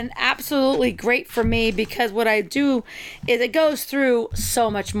 It's been absolutely great for me because what I do is it goes through so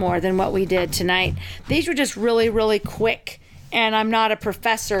much more than what we did tonight. These were just really, really quick. And I'm not a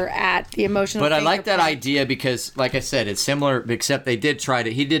professor at the emotional. But I like that idea because, like I said, it's similar, except he did try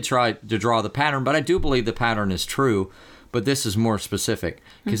to draw the pattern. But I do believe the pattern is true. But this is more specific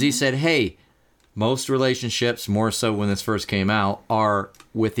because he said, hey, most relationships, more so when this first came out, are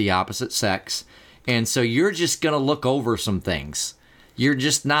with the opposite sex. And so you're just going to look over some things. You're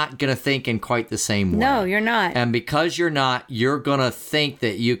just not going to think in quite the same way. No, you're not. And because you're not, you're going to think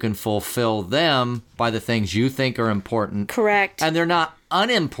that you can fulfill them by the things you think are important. Correct. And they're not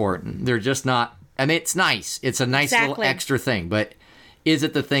unimportant. They're just not, it's nice. It's a nice little extra thing. But is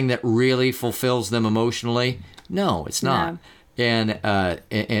it the thing that really fulfills them emotionally? No, it's not. No.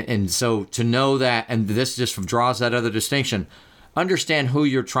 And so to know that, and this just draws that other distinction, understand who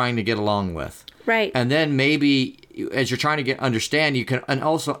you're trying to get along with. Right. And then maybe as you're trying to understand, you can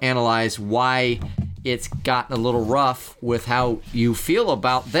also analyze why it's gotten a little rough with how you feel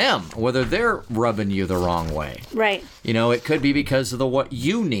about them, whether they're rubbing you the wrong way. Right. It could be because of what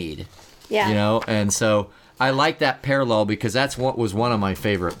you need. Yeah. And so I like that parallel because that's what was one of my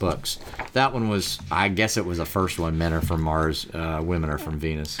favorite books. That one was, I guess it was the first one, Men Are From Mars, Women Are From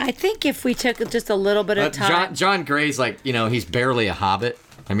Venus. I think if we took just a little bit of time. John Gray's like, he's barely a hobbit.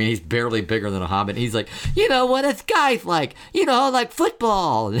 I mean, he's barely bigger than a hobbit. He's like, what if guys like, like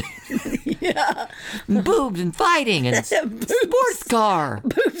football. Yeah. Boobs and fighting and sports car.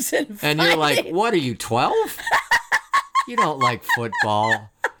 Boobs and fighting. And you're like, what are you, 12? You don't like football.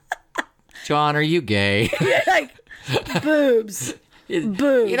 John, are you gay? You're like, boobs.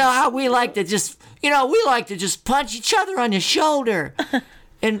 Boobs. How we like to just, punch each other on the shoulder.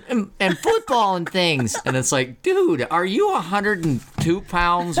 And football and things. And it's like, dude, are you 102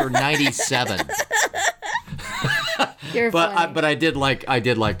 pounds or 97? You're funny. But I did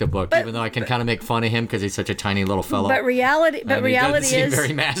like the book, even though I can kind of make fun of him because he's such a tiny little fellow. But reality doesn't seem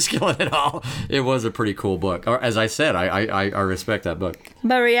very masculine at all. It was a pretty cool book. Or, as I said, I respect that book.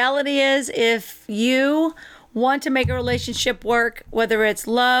 But reality is, if you want to make a relationship work, whether it's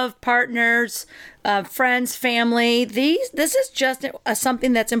love, partners, friends, family, this is just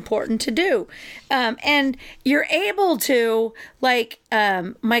something that's important to do. And you're able to, like,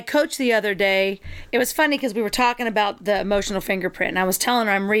 my coach the other day, it was funny because we were talking about the emotional fingerprint, and I was telling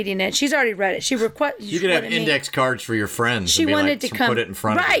her I'm reading it. She's already read it. You could have index cards for your friends. She wanted to come put it in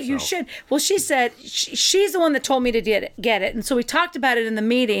front of right, you should. Well, she said she's the one that told me to get it. And so we talked about it in the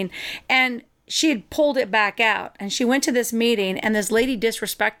meeting, and she had pulled it back out, and she went to this meeting, and this lady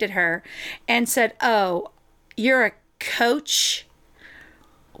disrespected her and said, "Oh, you're a coach?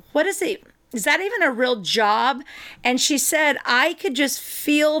 What is it? Is that even a real job?" And she said, I could just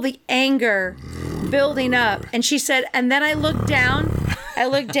feel the anger building up. And she said, and then I looked down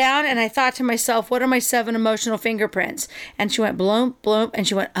and I thought to myself, what are my 7 emotional fingerprints? And she went, bloom, bloom. And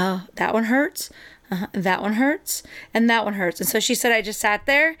she went, oh, that one hurts. That one hurts, and that one hurts. And so she said, I just sat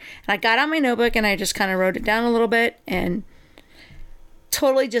there, and I got out my notebook, and I just kind of wrote it down a little bit, and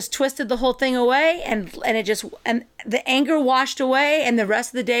totally just twisted the whole thing away, and the anger washed away, and the rest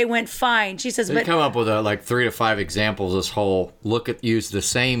of the day went fine. She says, but come up with 3 to 5 examples. This whole use the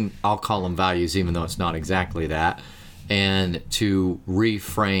same, I'll call them values, even though it's not exactly that, and to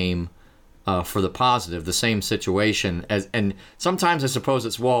reframe. For the positive, the same situation and sometimes I suppose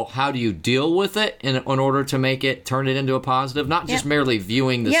it's, well, how do you deal with it in order to turn it into a positive? Not just merely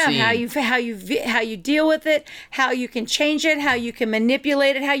viewing the scene. how you deal with it, how you can change it, how you can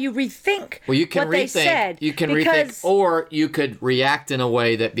manipulate it, how you rethink. Well, you can what they said. You can rethink, or you could react in a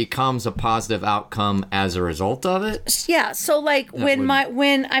way that becomes a positive outcome as a result of it. Yeah. So like when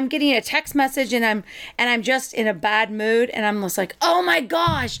I'm getting a text message and I'm just in a bad mood and I'm just like, oh my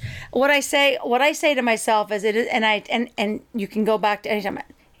gosh, what I say to myself is and you can go back to anytime.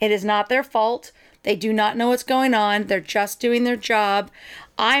 It is not their fault. They do not know what's going on. They're just doing their job.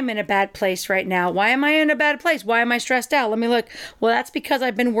 I'm in a bad place right now. Why am I in a bad place? Why am I stressed out? Let me look. Well, that's because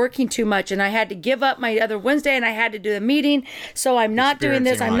I've been working too much and I had to give up my other Wednesday and I had to do the meeting. So I'm not doing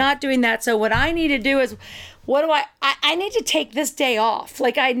this. I'm not doing that. So what I need to do is, I need to take this day off.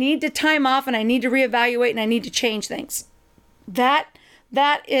 Like I need to time off and I need to reevaluate and I need to change things. That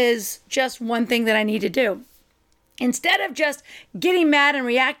is just one thing that I need to do. Instead of just getting mad and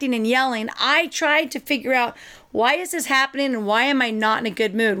reacting and yelling, I tried to figure out, why is this happening and why am I not in a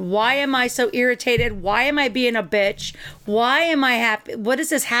good mood? Why am I so irritated? Why am I being a bitch? Why am I happy? What is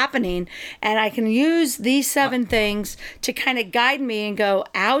this happening? And I can use these 7 things to kind of guide me and go,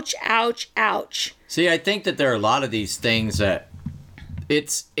 ouch, ouch, ouch. See, I think that there are a lot of these things that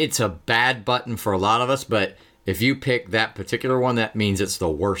it's a bad button for a lot of us, but if you pick that particular one, that means it's the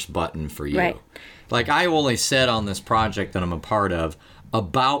worst button for you. Right. Like I only said on this project that I'm a part of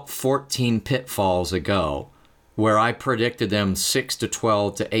about 14 pitfalls ago where I predicted them 6 to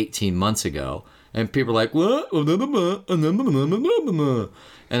 12 to 18 months ago. And people are like, what? And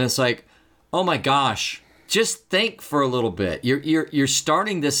it's like, oh my gosh, just think for a little bit. You're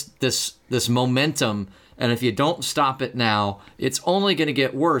starting this momentum, and if you don't stop it now, it's only going to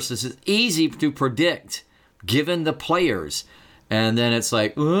get worse. This is easy to predict given the players. And then it's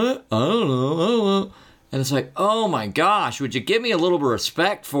like, what? I don't know. And it's like, oh my gosh, would you give me a little bit of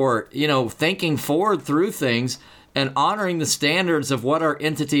respect for, thinking forward through things and honoring the standards of what our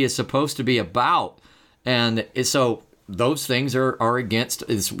entity is supposed to be about? And so those things are against,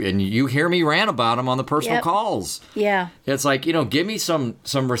 and you hear me rant about them on the personal calls. Yeah. It's like, give me some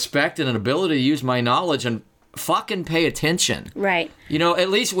respect and an ability to use my knowledge and fucking pay attention. Right. You know, at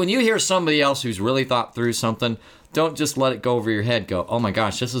least when you hear somebody else who's really thought through something, don't just let it go over your head. Go, oh my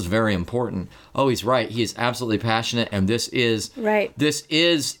gosh, this is very important. Oh, he's right. He is absolutely passionate, and this is right. This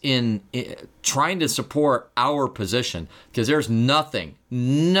is in trying to support our position, because there's nothing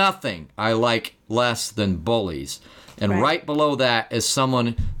I like less than bullies. And right below that is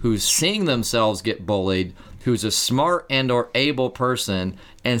someone who's seeing themselves get bullied, who's a smart and or able person,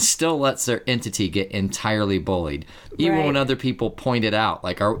 and still lets their entity get entirely bullied. Even when other people point it out,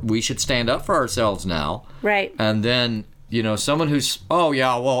 like we should stand up for ourselves now. Right. And then, you know, someone who's, oh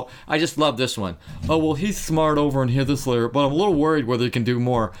yeah, well, I just love this one. Oh, well, he's smart over in this layer, but I'm a little worried whether he can do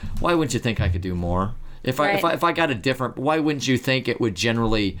more. Why wouldn't you think I could do more? If I got a different, why wouldn't you think it would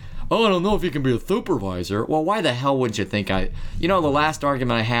generally, oh, I don't know if you can be a supervisor. Well, why the hell wouldn't you think the last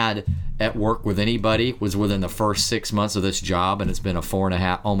argument I had at work with anybody was within the first 6 months of this job, and it's been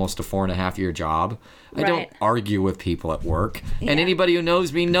almost a 4.5 year job. I don't argue with people at work. Yeah. And anybody who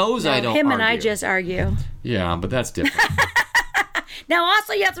knows me knows I don't argue. Him and I just argue. Yeah, but that's different. Now,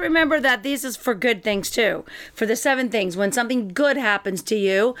 also, you have to remember that this is for good things, too. For the 7 things. When something good happens to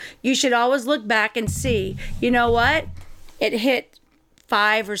you, you should always look back and see, you know what? It hit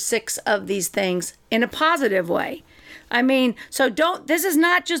 5 or 6 of these things in a positive way. I mean, so this is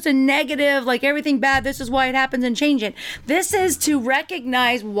not just a negative, like everything bad, this is why it happens and change it. This is to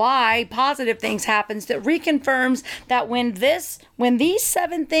recognize why positive things happens, that reconfirms that when these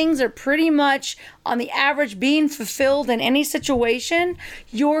 7 things are pretty much on the average being fulfilled in any situation,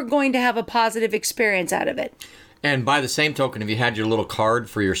 you're going to have a positive experience out of it. And by the same token, if you had your little card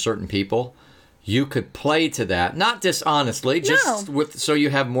for your certain people, you could play to that, not dishonestly, just so you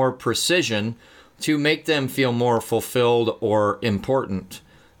have more precision to make them feel more fulfilled or important.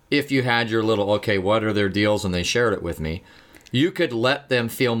 If you had your little, okay, what are their deals, and they shared it with me, you could let them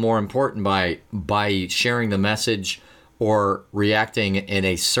feel more important by sharing the message or reacting in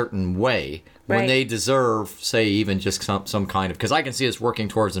a certain way when they deserve, say, even just some kind of, because I can see us working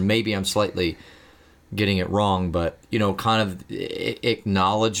towards, and maybe I'm slightly getting it wrong, but, you know, kind of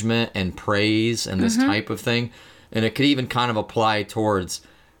acknowledgement and praise and this type of thing. And it could even kind of apply towards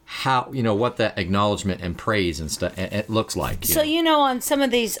how, you know, what that acknowledgement and praise and stuff it looks like. So, you know, on some of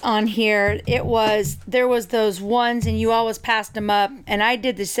these on here, there was those ones, and you always passed them up, and I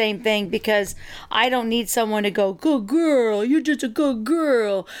did the same thing because I don't need someone to go, good girl, you're just a good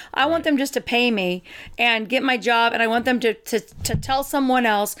girl. I want them just to pay me and get my job, and I want them to tell someone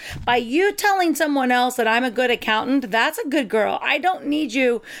else. By you telling someone else that I'm a good accountant, that's a good girl. I don't need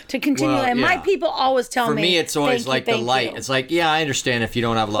you to continue. And my people always tell me. For me, it's always like the light. It's like, yeah, I understand if you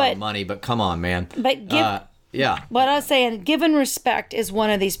don't have a lot of money, but come on, man. But what I was saying, given respect is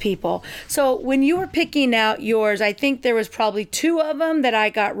one of these people. So when you were picking out yours, I think there was probably 2 of them that I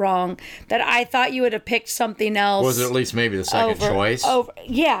got wrong, that I thought you would have picked something else. Was it at least maybe the second choice?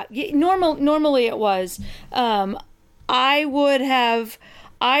 Yeah. Normally it was. I would have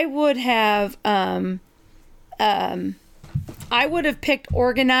picked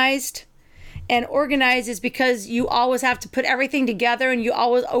organized. And organized is because you always have to put everything together, and you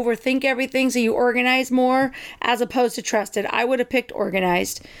always overthink everything, so you organize more as opposed to trusted. I would have pioked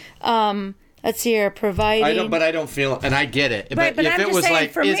organized. Let's see here, providing. I don't feel, and I get it. But if it was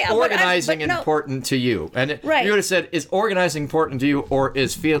like, is organizing important to you? And you would have said, is organizing important to you, or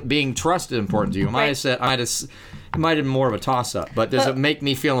is being trusted important to you? It might have been more of a toss-up. But does it make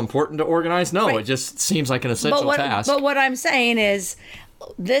me feel important to organize? No, it just seems like an essential task. But what I'm saying is,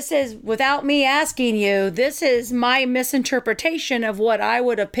 this is, without me asking you, this is my misinterpretation of what I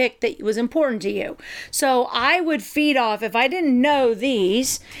would have picked that was important to you. So I would feed off, if I didn't know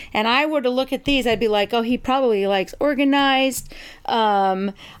these, and I were to look at these, I'd be like, oh, he probably likes organized.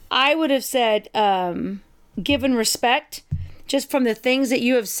 I would have said, given respect, just from the things that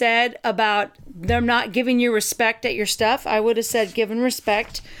you have said about them not giving you respect at your stuff. I would have said, given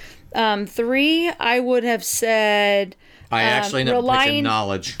respect. 3, I would have said... I actually ended up picking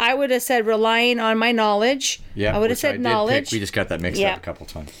knowledge. I would have said relying on my knowledge. Yeah, I would have said knowledge. We just got that mixed up a couple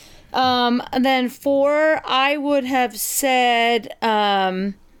times. And then 4, I would have said...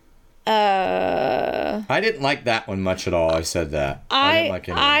 I didn't like that one much at all. I said that.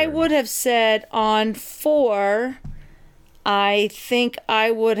 I would have said on 4, I think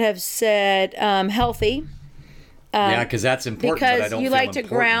I would have said healthy. Yeah, because that's important, but I don't feel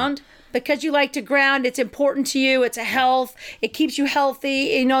important. Because you like to ground, it's important to you. It's a health. It keeps you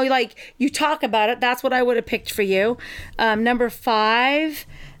healthy. You know, like you talk about it. That's what I would have picked for you. Number 5,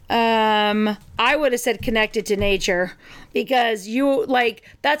 I would have said connected to nature, because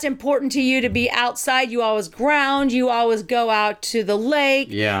that's important to you to be outside. You always ground. You always go out to the lake.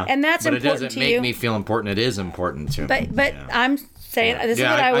 Yeah. And that's important to you. But it doesn't make me feel important. It is important to me. But I'm saying, this is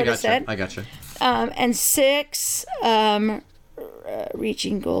what I would have said. I got you. And 6,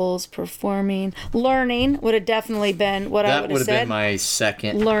 reaching goals, performing, learning would have definitely been what I would have said. That would have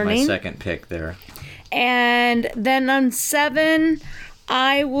been my second pick there. And then on 7,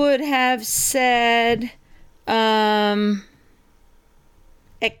 I would have said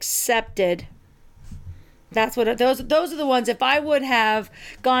accepted. That's what those are the ones. If I would have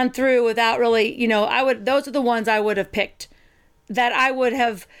gone through without really, those are the ones I would have picked. That I would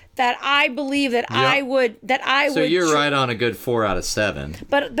have, that I believe that I would, So you're right on a good 4 out of 7.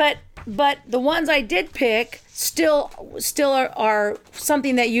 But the ones I did pick still are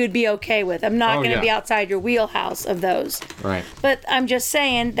something that you'd be okay with. I'm not going to be outside your wheelhouse of those. Right. But I'm just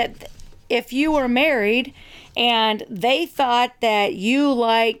saying that if you were married and they thought that you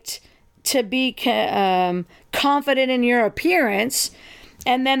liked to be confident in your appearance,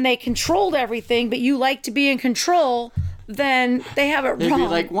 and then they controlled everything, but you like to be in control, then they have it wrong. They'd be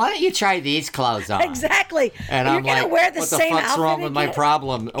like, why don't you try these clothes on? Exactly. And you're I'm like, wear the what the same fuck's outfit wrong with my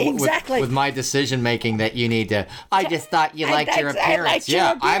problem? Exactly. With my decision making that you need to, I just thought you liked your appearance.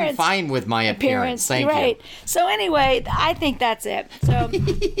 Your appearance. I'm fine with my appearance. Thank you. So anyway, I think that's it. So,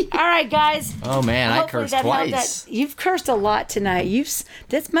 all right, guys. Oh man, I cursed twice. You've cursed a lot tonight.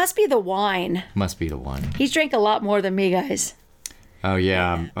 This must be the wine. Must be the wine. He's drank a lot more than me, guys. Oh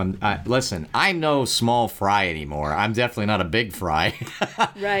yeah, listen, I'm no small fry anymore. I'm definitely not a big fry.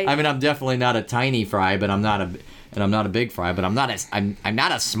 Right. I mean, I'm definitely not a tiny fry, but I'm not a big fry, but I'm not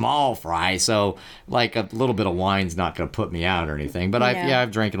a small fry. So like a little bit of wine's not going to put me out or anything. But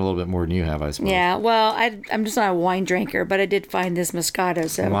I've drank it a little bit more than you have, I suppose. Yeah. Well, I'm just not a wine drinker, but I did find this Moscato,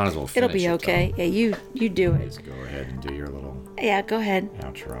 so might as well finish it'll be okay. Though. Yeah, you do it. Just go ahead and do your little. Yeah, go ahead.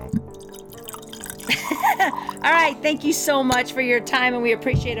 Outro. All right, thank you so much for your time, and we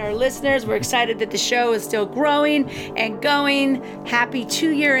appreciate our listeners. We're excited that the show is still growing and going. Happy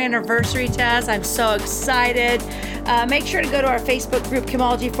 2-year anniversary to us. I'm so excited. Make sure to go to our Facebook group,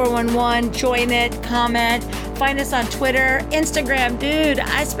 Chemology 411. Join it, comment. Find us on Twitter, Instagram. Dude,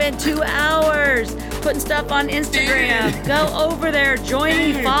 I spent 2 hours putting stuff on Instagram. Go over there, join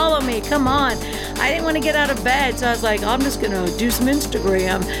me, follow me. Come on. I didn't want to get out of bed, so I was like, I'm just going to do some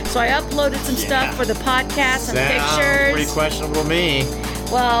Instagram. So I uploaded some stuff for the podcast, some pictures. Pretty questionable to me.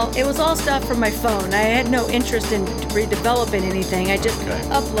 Well, it was all stuff from my phone. I had no interest in redeveloping anything. I just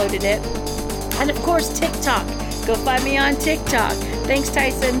uploaded it. And of course, TikTok. Go find me on TikTok. Thanks,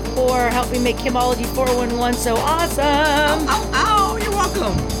 Tyson, for helping make Chemology 411 so awesome. Ow, you're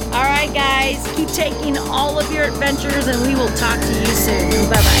welcome. All right, guys, keep taking all of your adventures, and we will talk to you soon.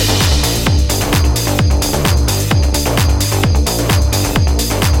 Bye-bye.